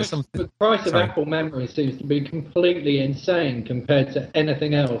was looking at something. The price of Apple memory seems to be completely insane compared to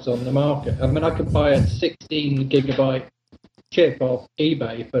anything else on the market. I mean, I could buy a 16 gigabyte chip off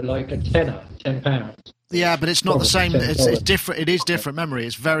eBay for like a tenner, £10. Yeah, but it's not the same. It's different. It is different memory.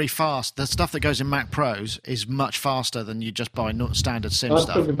 It's very fast. The stuff that goes in Mac Pros is much faster than you just buy standard SIM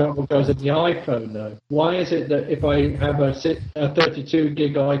stuff. I'm talking about what goes in the iPhone, though. Why is it that if I have a 32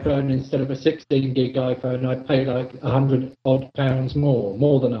 gig iPhone instead of a 16 gig iPhone, I pay like £100 odd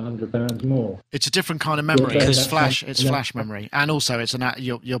more than £100 more? It's a different kind of memory. It's flash. It's flash memory, and also it's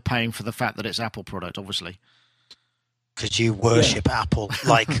you're paying for the fact that it's Apple product, obviously. Because you worship Apple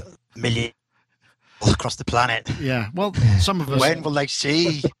like millions across the planet. Yeah, well, some of us. When will they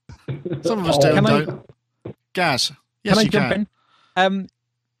see? Some of us do and don't. Gaz, yes, can I you jump can. in?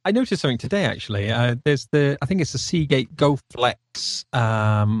 I noticed something today. Actually, there's I think it's the Seagate GoFlex.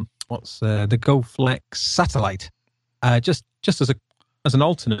 What's the GoFlex satellite? Just as an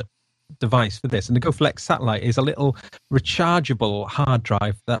alternate device for this, and the GoFlex satellite is a little rechargeable hard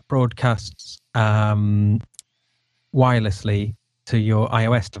drive that broadcasts wirelessly to your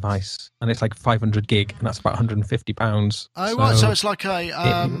iOS device, and it's like 500 gig, and that's about £150. Oh, right. So it's like a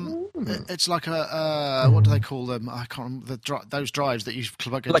what do they call them? I can't remember those drives that you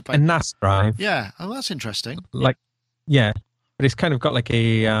plug into. Like a NAS drive. Yeah. Oh, that's interesting. But it's kind of got like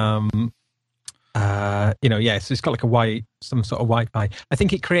a so it's got like some sort of Wi-Fi. I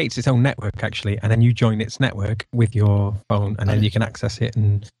think it creates its own network actually, and then you join its network with your phone, and then you can access it.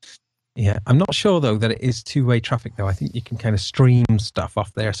 And yeah, I'm not sure though that it is two-way traffic though. I think you can kind of stream stuff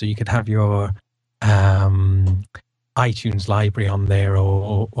off there, so you could have your iTunes library on there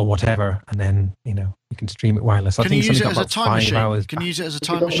or whatever, and then you can stream it wireless. Can you use it as a time machine? Can you use it as a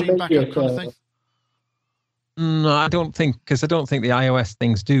time machine backup kind of thing? No, I don't think the iOS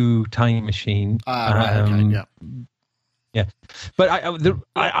things do time machine. Right, okay, yeah. But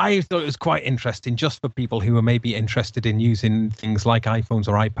I thought it was quite interesting, just for people who are maybe interested in using things like iPhones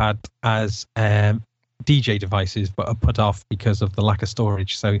or iPad as DJ devices, but are put off because of the lack of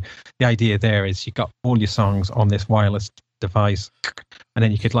storage. So the idea there is you got all your songs on this wireless device, and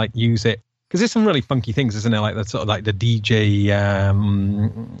then you could like use it. Because there's some really funky things, isn't there? Like the sort of like the DJ,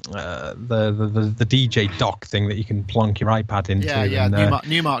 the DJ dock thing that you can plonk your iPad into. Yeah. And,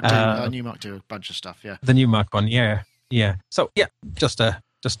 Newmark do a bunch of stuff. Yeah. The Newmark one, yeah. So yeah, just an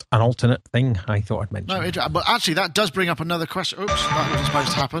alternate thing I thought I'd mention. No, but actually that does bring up another question. Oops, that wasn't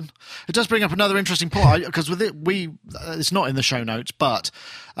supposed to happen. It does bring up another interesting point because with it, it's not in the show notes, but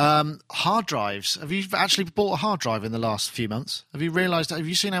hard drives. Have you actually bought a hard drive in the last few months? Have you realised? Have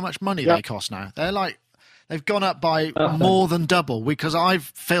you seen how much money they cost now? They've gone up by more than double, because I've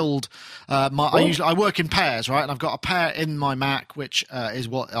filled I work in pairs, right? And I've got a pair in my Mac, which is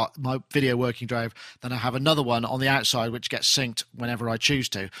what my video working drive. Then I have another one on the outside, which gets synced whenever I choose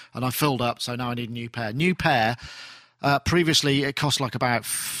to. And I filled up, so now I need a new pair. Previously, it cost like about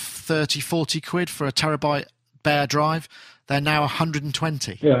 30, 40 quid for a terabyte bare drive. They're now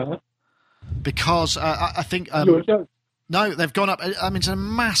 120. Yeah. Because I think... No, they've gone up. I mean, it's a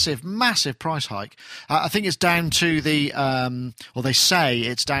massive, massive price hike. I think it's down to the, or they say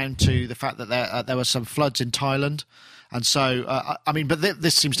it's down to the fact that there were some floods in Thailand. And so, I mean, but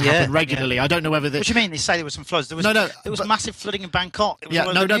this seems to happen regularly. Yeah. I don't know whether... What do you mean they say there were some floods? There was massive flooding in Bangkok. It was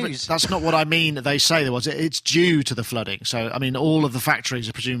all over the news. But that's not what I mean. They say there was. It's due to the flooding. So, I mean, all of the factories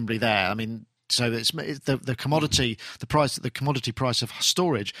are presumably there. I mean... So it's the commodity price of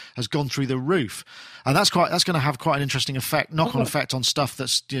storage has gone through the roof, and that's going to have quite an interesting knock-on effect on stuff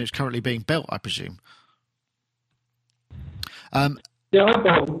that's currently being built, I presume. I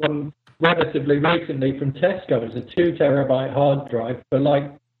bought one relatively recently from Tesco. It's a 2 terabyte hard drive for like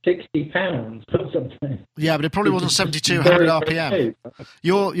 £60 or something. Yeah, but it probably wasn't 7,200 RPM.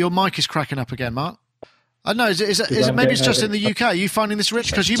 Your mic is cracking up again, Mark. I know. Is it maybe it's just in the UK? Are you finding this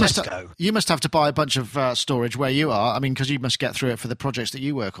rich? Because you must have to buy a bunch of storage where you are. I mean, because you must get through it for the projects that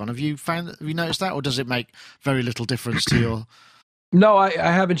you work on. Have you noticed that, or does it make very little difference to your? No, I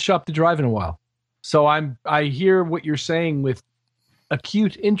haven't shopped the drive in a while, so I hear what you're saying with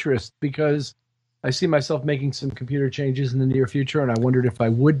acute interest, because I see myself making some computer changes in the near future, and I wondered if I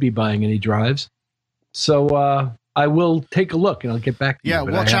would be buying any drives. So I will take a look and I'll get back to you. Yeah,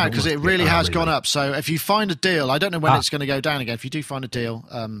 watch out, because it really has gone up. So if you find a deal, I don't know when it's going to go down again. If you do find a deal,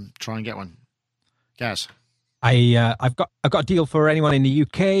 try and get one. Gaz. I've got a deal for anyone in the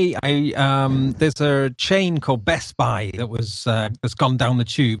UK. There's a chain called Best Buy that's gone down the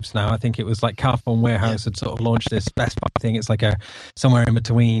tubes now. I think it was like Carphone Warehouse had sort of launched this Best Buy thing. It's like somewhere in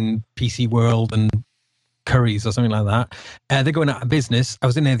between PC World and Curry's or something like that. They're going out of business. I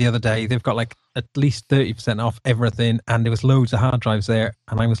was in there the other day. They've got like at least 30% off everything, and there was loads of hard drives there.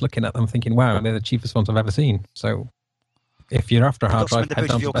 And I was looking at them thinking, wow, they're the cheapest ones I've ever seen. So if you're after a hard drive, head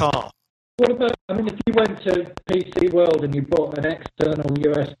down to Best Buy. What about, if you went to PC World and you bought an external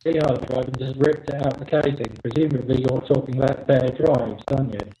USB hard drive and just ripped it out the casing, presumably you're talking about bare drives,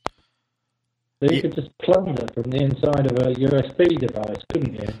 aren't you? So you could just plunder from the inside of a USB device,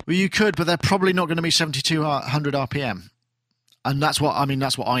 couldn't you? Well, you could, but they're probably not going to be 7,200 RPM. And that's what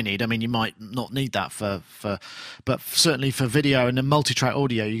I need. I mean, you might not need that but certainly for video and then multi-track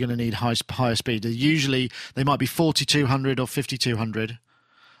audio, you're going to need higher speed. Usually they might be 4,200 or 5,200.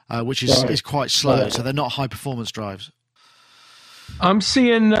 Which is quite slow, so they're not high performance drives. I'm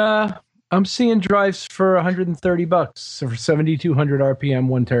seeing drives for $130 for 7,200 RPM,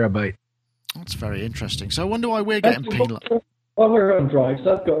 1 terabyte. That's very interesting. So I wonder why we're getting penalised. While we're on drives,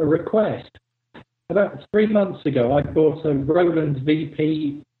 I've got a request. About 3 months ago, I bought a Roland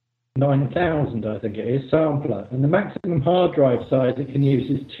VP 9000, I think it is, sampler, and the maximum hard drive size it can use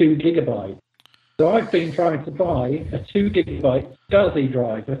is 2 gigabytes. So I've been trying to buy a 2 gigabyte SCSI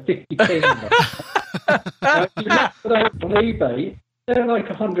drive, a 50p. Now, if you look for those on eBay, they're like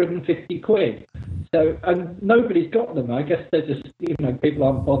 150 quid. So, and nobody's got them. I guess they're just, people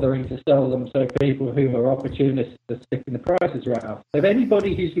aren't bothering to sell them, so people who are opportunists are sticking the prices right up. So if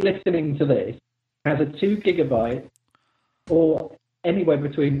anybody who's listening to this has a 2 gigabyte or anywhere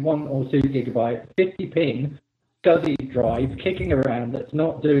between 1 or 2 gigabyte 50p SCSI drive kicking around that's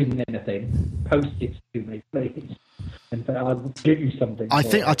not doing anything, post it to me, please, and I'll give you something.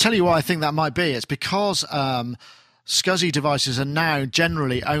 I'll tell you why I think that might be. It's because SCSI devices are now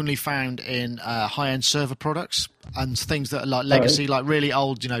generally only found in high-end server products and things that are like legacy, like really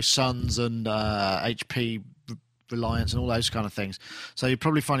old, Suns and HP, Reliance, and all those kind of things. So you're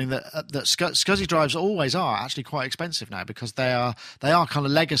probably finding that SCSI drives always are actually quite expensive now, because they are kind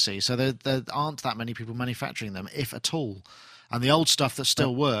of legacy. So there aren't that many people manufacturing them, if at all. And the old stuff that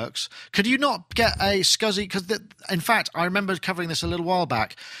still works. Could you not get a SCSI? Because in fact, I remember covering this a little while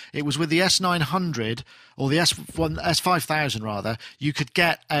back. It was with the S900 or the S5000 rather. You could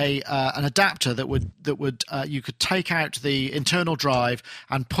get an adapter that would you could take out the internal drive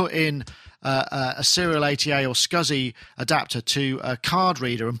and put in a serial ATA or SCSI adapter to a card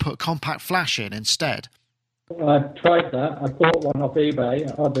reader and put compact flash in instead. I tried that. I bought one off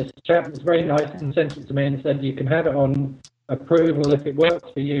eBay. This chap was very nice and sent it to me and said, you can have it on approval. If it works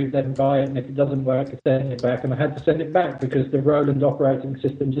for you, then buy it, and if it doesn't work, send it back. And I had to send it back because the Roland operating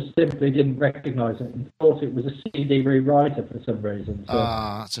system just simply didn't recognise it and thought it was a CD rewriter for some reason. So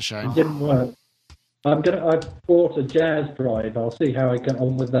that's a shame. It didn't work. I bought a Jazz drive. I'll see how I get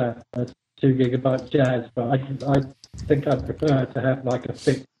on with that. A 2 gigabyte Jazz, but I think I'd prefer to have like a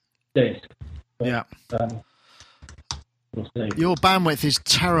fixed disk. But, yeah. We'll see. Your bandwidth is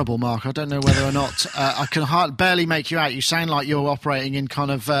terrible, Mark. I don't know whether or not I can barely make you out. You sound like you're operating in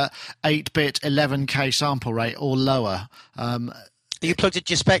kind of 8-bit 11K sample rate or lower. Are you plugged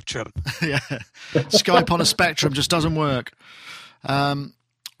into your Spectrum? Yeah. Skype on a Spectrum just doesn't work.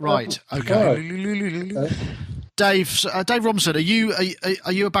 Right. Okay. Dave Robinson, are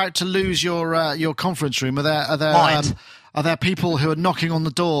you about to lose your conference room? Are there people who are knocking on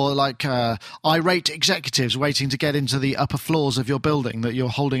the door, like irate executives waiting to get into the upper floors of your building that you're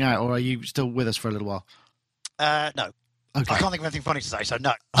holding out, or are you still with us for a little while? No. Okay. I can't think of anything funny to say, so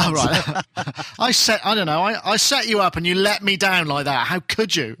no. Oh, right. I set you up and you let me down like that. How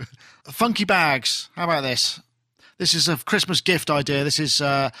could you? Funky Bags. How about this? This is a Christmas gift idea. This is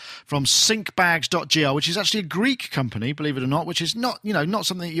from syncbags.gr, which is actually a Greek company, believe it or not, which is not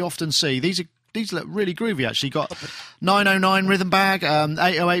something that you often see. These look really groovy, actually. Got 909 rhythm bag,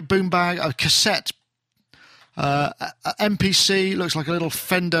 808 boom bag, a cassette MPC looks like a little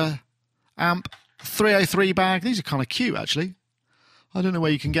Fender amp. 303 bag. These are kind of cute, actually. I don't know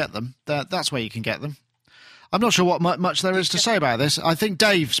where you can get them. That's where you can get them. I'm not sure what much there is to say about this. I think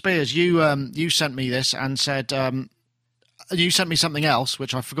Dave Spears, you sent me this and said you sent me something else,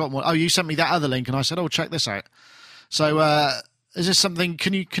 which I've forgotten what. Oh, you sent me that other link, and I said, "Oh, check this out." So, is this something?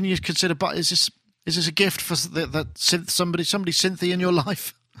 Can you consider? But is this a gift for somebody synthy in your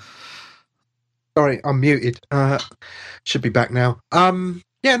life? Sorry, I'm muted. Should be back now.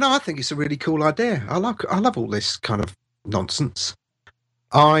 Yeah, no, I think it's a really cool idea. I love all this kind of nonsense.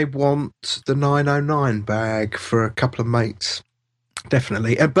 I want the 909 bag for a couple of mates,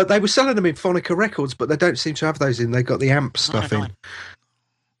 definitely. But they were selling them in Phonica Records, but they don't seem to have those in. They got the amp stuff in.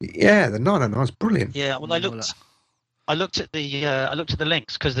 Yeah, the 909 is brilliant. Yeah, well, I looked at the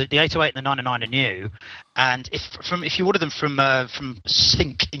links because the 808 and the 909 are new, and if you order them from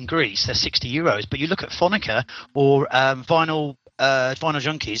Sync in Greece, they're €60. But you look at Phonica or Vinyl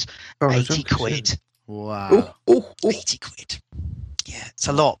Junkies, 80 quid. Yeah. Wow. 80 quid. Yeah, it's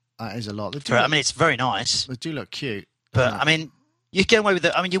a lot. That is a lot. I mean, it's very nice. They do look cute. But, I mean, you get away with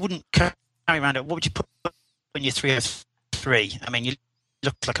it. I mean, you wouldn't carry around it. What would you put in your 303? I mean, you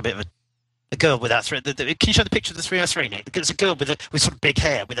look like a bit of a girl with that. Can you show the picture of the 303, Nick? It's a girl with sort of big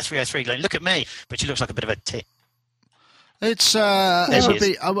hair with a 303 going, look at me. But she looks like a bit of a tit. It's, it would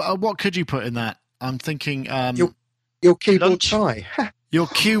be, what could you put in that? I'm thinking... Your keyboard tie. Your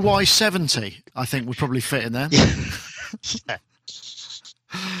QY70, I think, would probably fit in there. Yeah.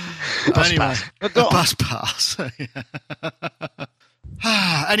 Anyway, bus pass.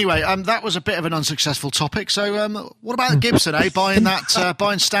 Anyway, that was a bit of an unsuccessful topic. So, what about Gibson? Buying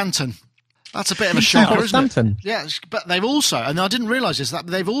Stanton. That's a bit of a shocker, isn't Stanton. it? Yeah, but they've also, and I didn't realise this, that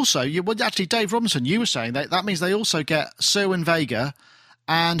they've also. Actually, Dave Robinson, you were saying that means they also get Cerwin Vega,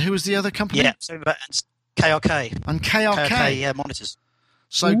 and who was the other company? Yeah, KRK. And KRK monitors.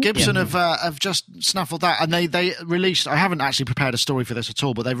 So Gibson have just snaffled that, and they released. I haven't actually prepared a story for this at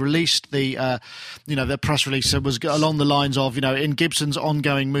all, but they've released the press release that was along the lines of, in Gibson's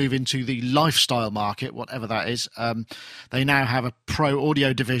ongoing move into the lifestyle market, whatever that is. They now have a pro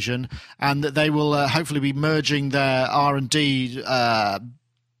audio division, and that they will hopefully be merging their R&D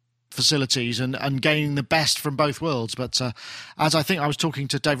facilities and gaining the best from both worlds. But as I think I was talking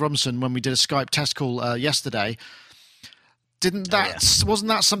to Dave Robinson when we did a Skype test call yesterday. Wasn't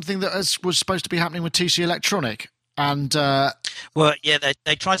that something that was supposed to be happening with TC Electronic? And well, yeah,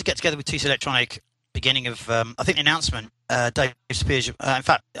 they tried to get together with TC Electronic beginning of I think the announcement. Dave Spears. In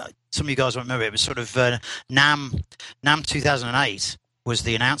fact, some of you guys won't remember. It was sort of NAMM 2008 was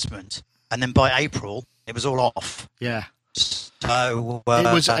the announcement, and then by April it was all off. Yeah. So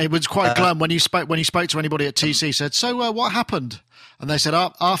it was quite glum when you spoke to anybody at TC. Said, so what happened? And they said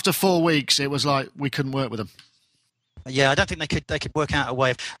after 4 weeks it was like we couldn't work with them. Yeah, I don't think they could work out a way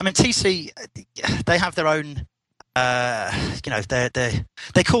of. I mean, TC, they have their own. They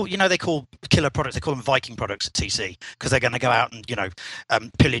call killer products. They call them Viking products at TC because they're going to go out and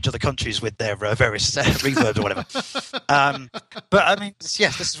pillage other countries with their various reverbs or whatever. But I mean,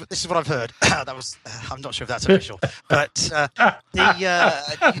 yes, this is what I've heard. That was. I'm not sure if that's official, but you've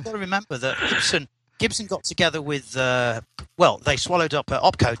got to remember that Gibson got together with, they swallowed up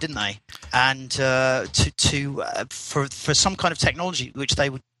Opco, didn't they? And for some kind of technology which they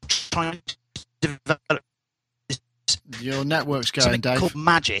were trying to develop. Your network's going, something Dave. Called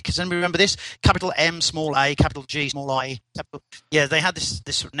Magic. Does anybody remember this? Capital M, small a, capital G, small I. Yeah, they had this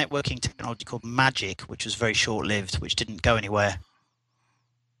sort of networking technology called Magic, which was very short-lived, which didn't go anywhere.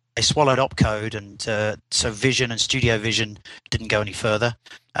 They swallowed Opcode, and so Vision and Studio Vision didn't go any further.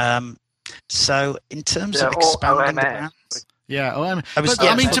 So in terms of expanding the brand,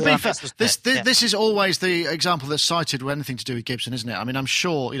 to be fair, this is always the example that's cited with anything to do with Gibson, isn't it? I mean, I'm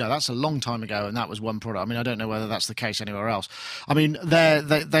sure that's a long time ago, and that was one product. I mean, I don't know whether that's the case anywhere else. I mean,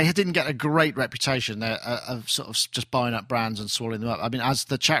 they didn't get a great reputation of sort of just buying up brands and swallowing them up. I mean, as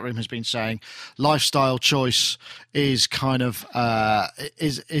the chat room has been saying, lifestyle choice is kind of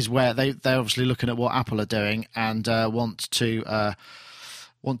is where they're obviously looking at what Apple are doing and want to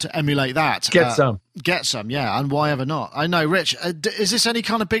emulate that. Get some, yeah, and why ever not? I know, Rich, is this any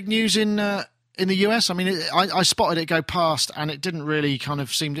kind of big news in the US? I mean, I spotted it go past, and it didn't really kind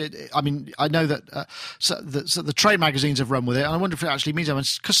of seem to... I mean, I know that the trade magazines have run with it, and I wonder if it actually means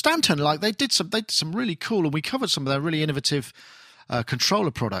anything. Because Stanton, they did some really cool, and we covered some of their really innovative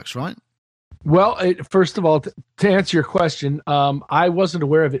controller products, right? Well, first of all, to answer your question, I wasn't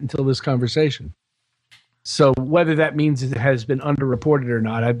aware of it until this conversation. So whether that means it has been underreported or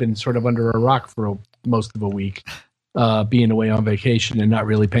not, I've been sort of under a rock for most of a week. being away on vacation and not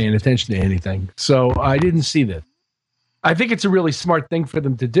really paying attention to anything. So I didn't see this. I think it's a really smart thing for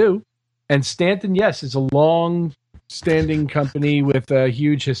them to do. And Stanton, yes, is a long-standing company with a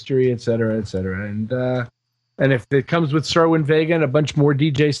huge history, et cetera, et cetera. And if it comes with Cerwin Vega and a bunch more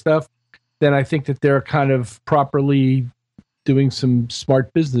DJ stuff, then I think that they're kind of properly doing some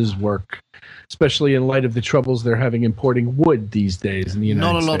smart business work, especially in light of the troubles they're having importing wood these days in the United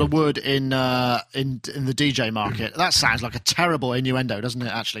States. Not a lot of wood in the DJ market. That sounds like a terrible innuendo, doesn't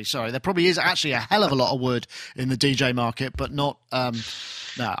it? Actually, sorry, there probably is actually a hell of a lot of wood in the DJ market, but not.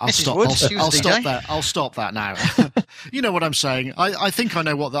 No, I'll stop. I'll stop that. I'll stop that now. You know what I'm saying. I think I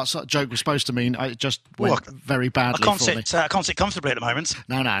know what that sort of joke was supposed to mean. It just went very badly for me. I can't sit comfortably at the moment.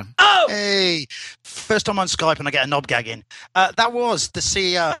 No. Oh! Hey! First time on Skype and I get a knob gag in. That was the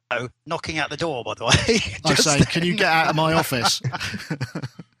CEO knocking at the door, by the way. I say, can you get out of my office?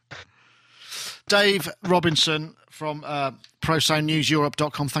 Dave Robinson from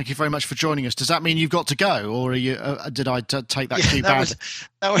ProSoundNewsEurope.com. Thank you very much for joining us. Does that mean you've got to go, or are you? Did I take that cue bad?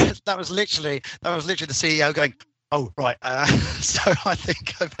 That was literally the CEO going, "Oh right." So I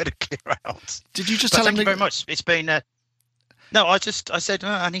think I better clear out. Did you just tell him? Thank you very much. It's been. No, I said,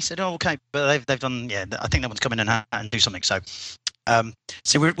 and he said, "Oh, okay," but they've done. Yeah, I think that one's coming in and do something. So.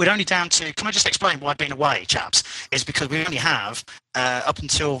 So we're only down to. Can I just explain why I've been away, chaps? Is because we only have up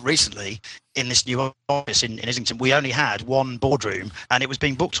until recently in this new office in Islington, we only had one boardroom, and it was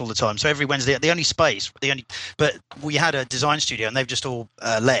being booked all the time. So every Wednesday, but we had a design studio, and they've just all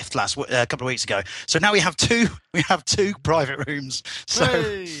left a couple of weeks ago. So now we have two private rooms. So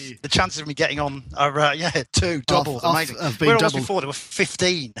the chances of me getting on are two doubled. Amazing. Where I was before, there were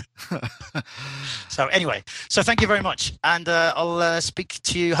 15. So anyway, thank you very much, and I'll speak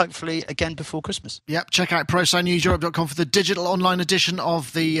to you hopefully again before Christmas. Yep, check out ProSoundNewsEurope.com for the digital online edition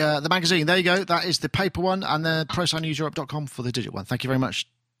of the magazine. There you go. That is the paper one, and the ProSoundNewsEurope.com for the digital one. Thank you very much,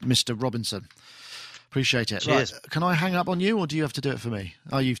 Mr. Robinson. Appreciate it. Cheers. Right. Can I hang up on you, or do you have to do it for me?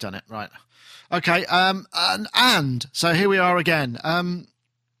 Oh, you've done it. Right. Okay. And so here we are again.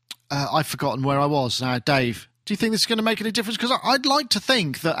 I've forgotten where I was now. Dave, do you think this is going to make any difference? Because I'd like to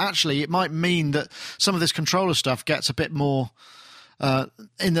think that actually it might mean that some of this controller stuff gets a bit more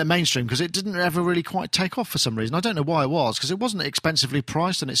in the mainstream, because it didn't ever really quite take off for some reason. I don't know why it was, because it wasn't expensively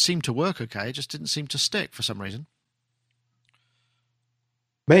priced and it seemed to work okay. It just didn't seem to stick for some reason.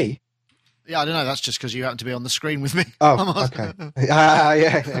 Me? Yeah, I don't know. That's just because you happen to be on the screen with me. Oh, okay.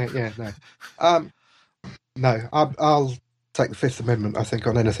 Yeah. No, I'll take the Fifth Amendment, I think,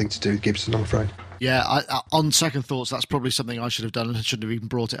 on anything to do with Gibson, I'm afraid. Yeah, on second thoughts, that's probably something I should have done and shouldn't have even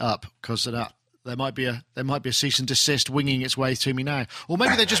brought it up, because there might be a cease and desist winging its way to me now. Or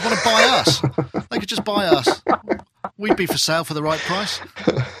maybe they just want to buy us. They could just buy us. We'd be for sale for the right price.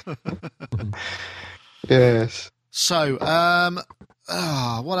 Yes. So,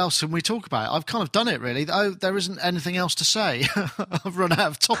 what else can we talk about? I've kind of done it, really. Oh, there isn't anything else to say. I've run out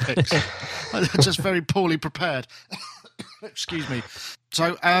of topics. I'm just very poorly prepared. Excuse me.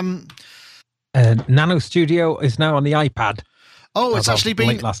 So, Nano Studio is now on the iPad. Oh, it's actually been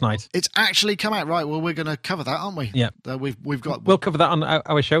late last night. It's actually come out, right? Well, we're going to cover that, aren't we? Yeah, we'll cover that on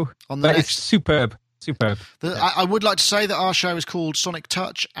our show. It's superb. I would like to say that our show is called Sonic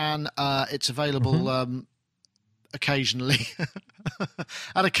Touch, and it's available occasionally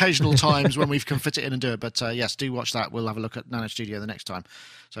at occasional times when we can fit it in and do it. But yes, do watch that. We'll have a look at Nano Studio the next time.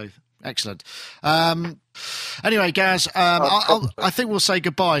 So excellent. Anyway, Gaz, I think we'll say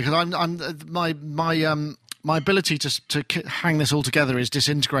goodbye, because my ability to hang this all together is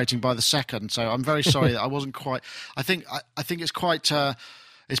disintegrating by the second. So I'm very sorry that I wasn't quite. I think it's quite.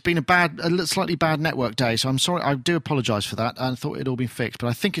 It's been a slightly bad network day, so I'm sorry. I do apologise for that. I thought it'd all been fixed, but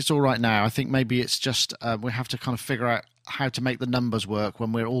I think it's all right now. I think maybe it's just we have to kind of figure out how to make the numbers work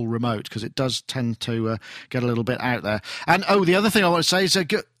when we're all remote, because it does tend to get a little bit out there. And the other thing I want to say is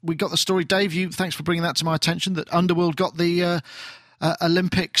we got the story, Dave. Thanks for bringing that to my attention. That Underworld got the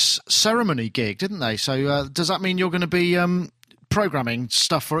Olympics ceremony gig, didn't they? So does that mean you're going to be programming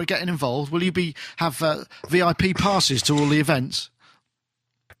stuff for it, getting involved? Will you have VIP passes to all the events?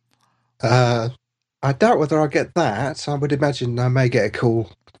 I doubt whether I'll get that. I would imagine I may get a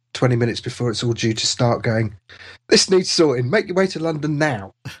call 20 minutes before it's all due to start going, this needs sorting, make your way to London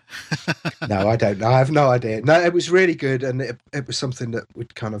now. No, I don't know. I have no idea. No, it was really good, and it was something that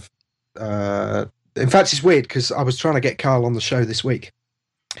would kind of... in fact, it's weird, because I was trying to get Carl on the show this week,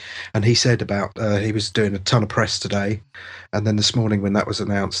 and he said about he was doing a ton of press today, and then this morning when that was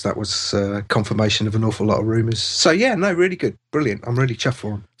announced, that was confirmation of an awful lot of rumours. So yeah, no, really good, brilliant. I'm really chuffed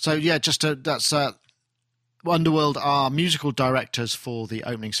for him. So yeah, Underworld are musical directors for the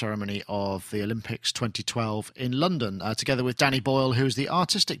opening ceremony of the Olympics 2012 in London, together with Danny Boyle, who is the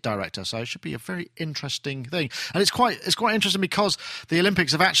artistic director. So it should be a very interesting thing. And it's quite interesting because the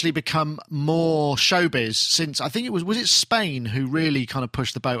Olympics have actually become more showbiz since, I think it was it Spain who really kind of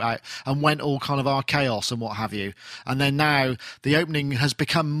pushed the boat out and went all kind of our chaos and what have you. And then now the opening has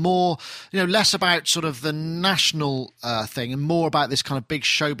become more, less about sort of the national thing and more about this kind of big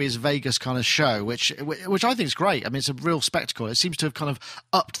showbiz Vegas kind of show, which I think is great. I mean, it's a real spectacle. It seems to have kind of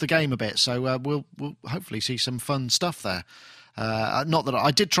upped the game a bit. So we'll hopefully see some fun stuff there. Not that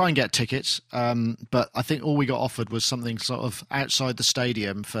I did try and get tickets, but I think all we got offered was something sort of outside the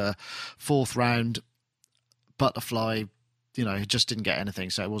stadium for fourth round butterfly. Just didn't get anything,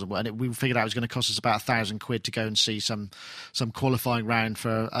 so it wasn't. And we figured out it was going to cost us about £1,000 to go and see some qualifying round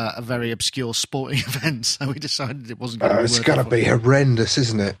for a very obscure sporting event. So we decided it wasn't going to be. It's going to be horrendous,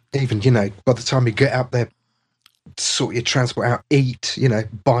 isn't it? Even by the time you get up there, sort your transport out, eat,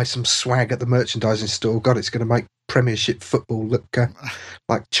 buy some swag at the merchandising store. God, it's going to make Premiership football look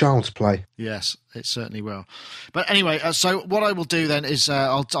like child's play. Yes, it certainly will. But anyway, so what I will do then is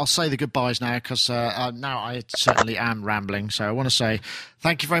I'll say the goodbyes now, because now I certainly am rambling. So I want to say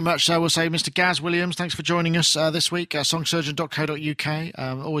thank you very much. We'll say Mr. Gaz Williams, thanks for joining us this week.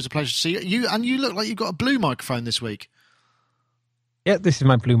 Songsurgeon.co.uk. Always a pleasure to see you. And you look like you've got a blue microphone this week. Yeah, this is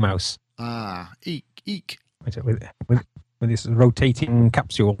my Blue Mouse. Eek. With this rotating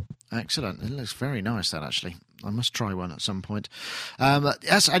capsule. Excellent. It looks very nice, that, actually. I must try one at some point.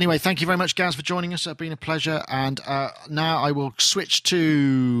 Yes, anyway, thank you very much, Gaz, for joining us. It's been a pleasure. And now I will switch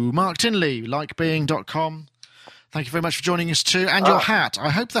to Mark Tinley, likebeing.com. Thank you very much for joining us too. And your hat.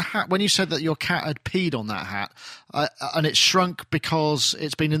 I hope the hat, when you said that your cat had peed on that hat, and it shrunk because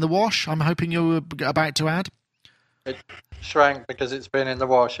it's been in the wash, I'm hoping you were about to add. It shrank because it's been in the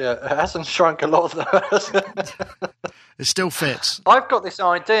wash. Yeah, it hasn't shrunk a lot though. It still fits. I've got this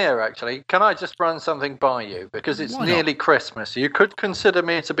idea, actually. Can I just run something by you? Because it's nearly Christmas. You could consider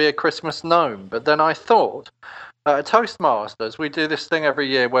me to be a Christmas gnome, but then I thought, at Toastmasters, we do this thing every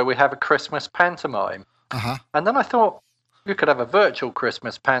year where we have a Christmas pantomime. Uh-huh. And then I thought you could have a virtual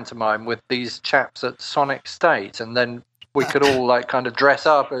Christmas pantomime with these chaps at Sonic State, and then we could all kind of dress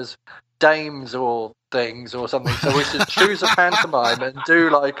up as dames or things or something. So we should choose a pantomime and do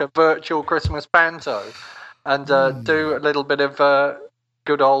a virtual Christmas panto, and do a little bit of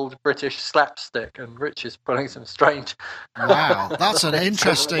good old British slapstick. And Rich is pulling some strange. Wow, that's an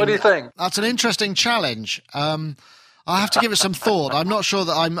interesting. What do you think? That's an interesting challenge. I have to give it some thought. I'm not sure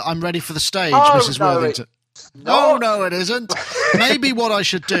that I'm ready for the stage, Mrs. Worthington. No, it isn't. Maybe what I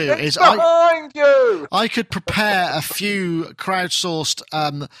should do is I could prepare a few crowdsourced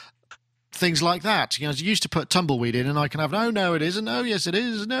things like that. You used to put tumbleweed in, and I can have no, it isn't. Oh, yes, it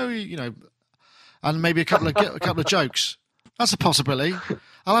is. No, and maybe a couple of jokes. That's a possibility.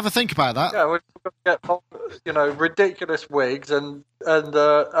 I'll have a think about that. Yeah, we've got to get ridiculous wigs and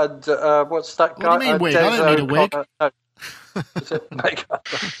what's that guy? What do you mean wig? I don't need a wig. Is it makeup?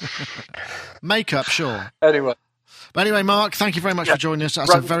 Makeup, sure. Anyway, Mark, thank you very much for joining us.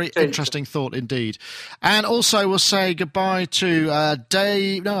 That's a very interesting thought indeed. And also, we'll say goodbye to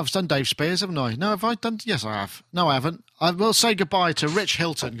Dave. No, I've done Dave Spears, haven't I? No, have I done? Yes, I have. No, I haven't. I will say goodbye to Rich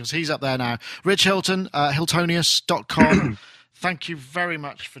Hilton, because he's up there now. Rich Hilton, Hiltonius.com. Thank you very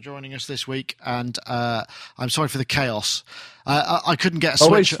much for joining us this week, and I'm sorry for the chaos. I couldn't get a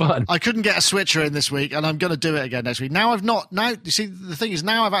switcher. Fun. I couldn't get a switcher in this week, and I'm going to do it again next week. Now you see, the thing is,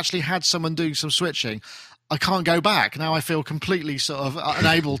 now I've actually had someone do some switching. I can't go back. Now I feel completely sort of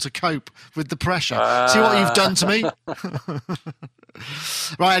unable to cope with the pressure. See what you've done to me?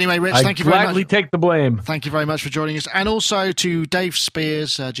 Right, anyway, Rich, thank you very much. I gladly take the blame. Thank you very much for joining us. And also to Dave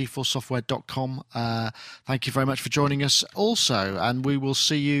Spears, g4software.com. Thank you very much for joining us also. And we will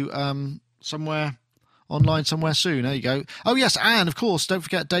see you somewhere online somewhere soon. There you go. Oh, yes, and of course, don't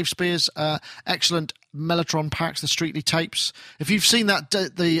forget Dave Spears' excellent Mellotron packs, the Streetly tapes. If you've seen that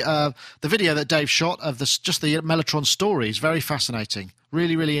the video that Dave shot of just the Mellotron stories, very fascinating.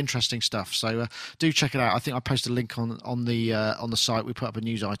 Really, really interesting stuff. So do check it out. I think I posted a link on the site. We put up a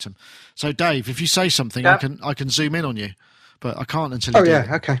news item. So Dave, if you say something, I can zoom in on you, but I can't until you do. Oh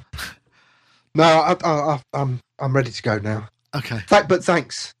yeah, okay. No, I'm ready to go now. Okay. But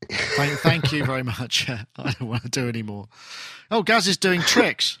thanks. Thank you very much. I don't want to do any more. Oh, Gaz is doing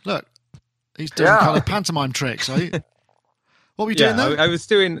tricks. Look, he's doing kind of pantomime tricks. Are you? What were you doing there? I was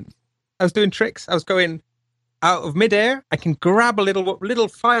doing tricks. I was going out of midair. I can grab a little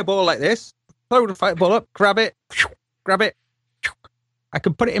fireball like this, throw the fireball up, grab it. I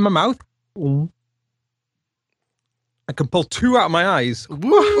can put it in my mouth. I can pull two out of my eyes.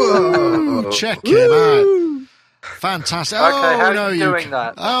 Woo! Check it out. Fantastic. Okay, oh, how are no, you doing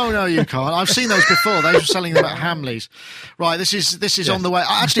that? Oh, no, you can't. I've seen those before. Those were selling them at Hamleys. Right, this is on the way.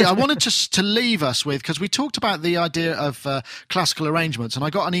 Actually, I wanted to leave us with, because we talked about the idea of classical arrangements, and I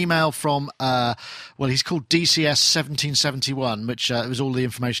got an email from, he's called DCS 1771, which was all the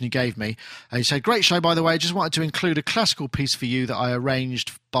information he gave me. He said, great show, by the way. Just wanted to include a classical piece for you that I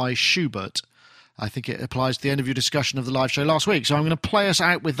arranged by Schubert. I think it applies to the end of your discussion of the live show last week. So I'm going to play us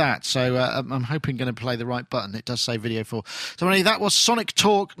out with that. So I'm hoping going to play the right button. It does say video 4. So anyway, that was Sonic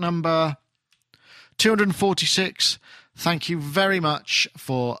Talk number 246. Thank you very much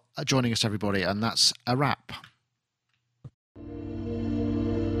for joining us, everybody. And that's a wrap.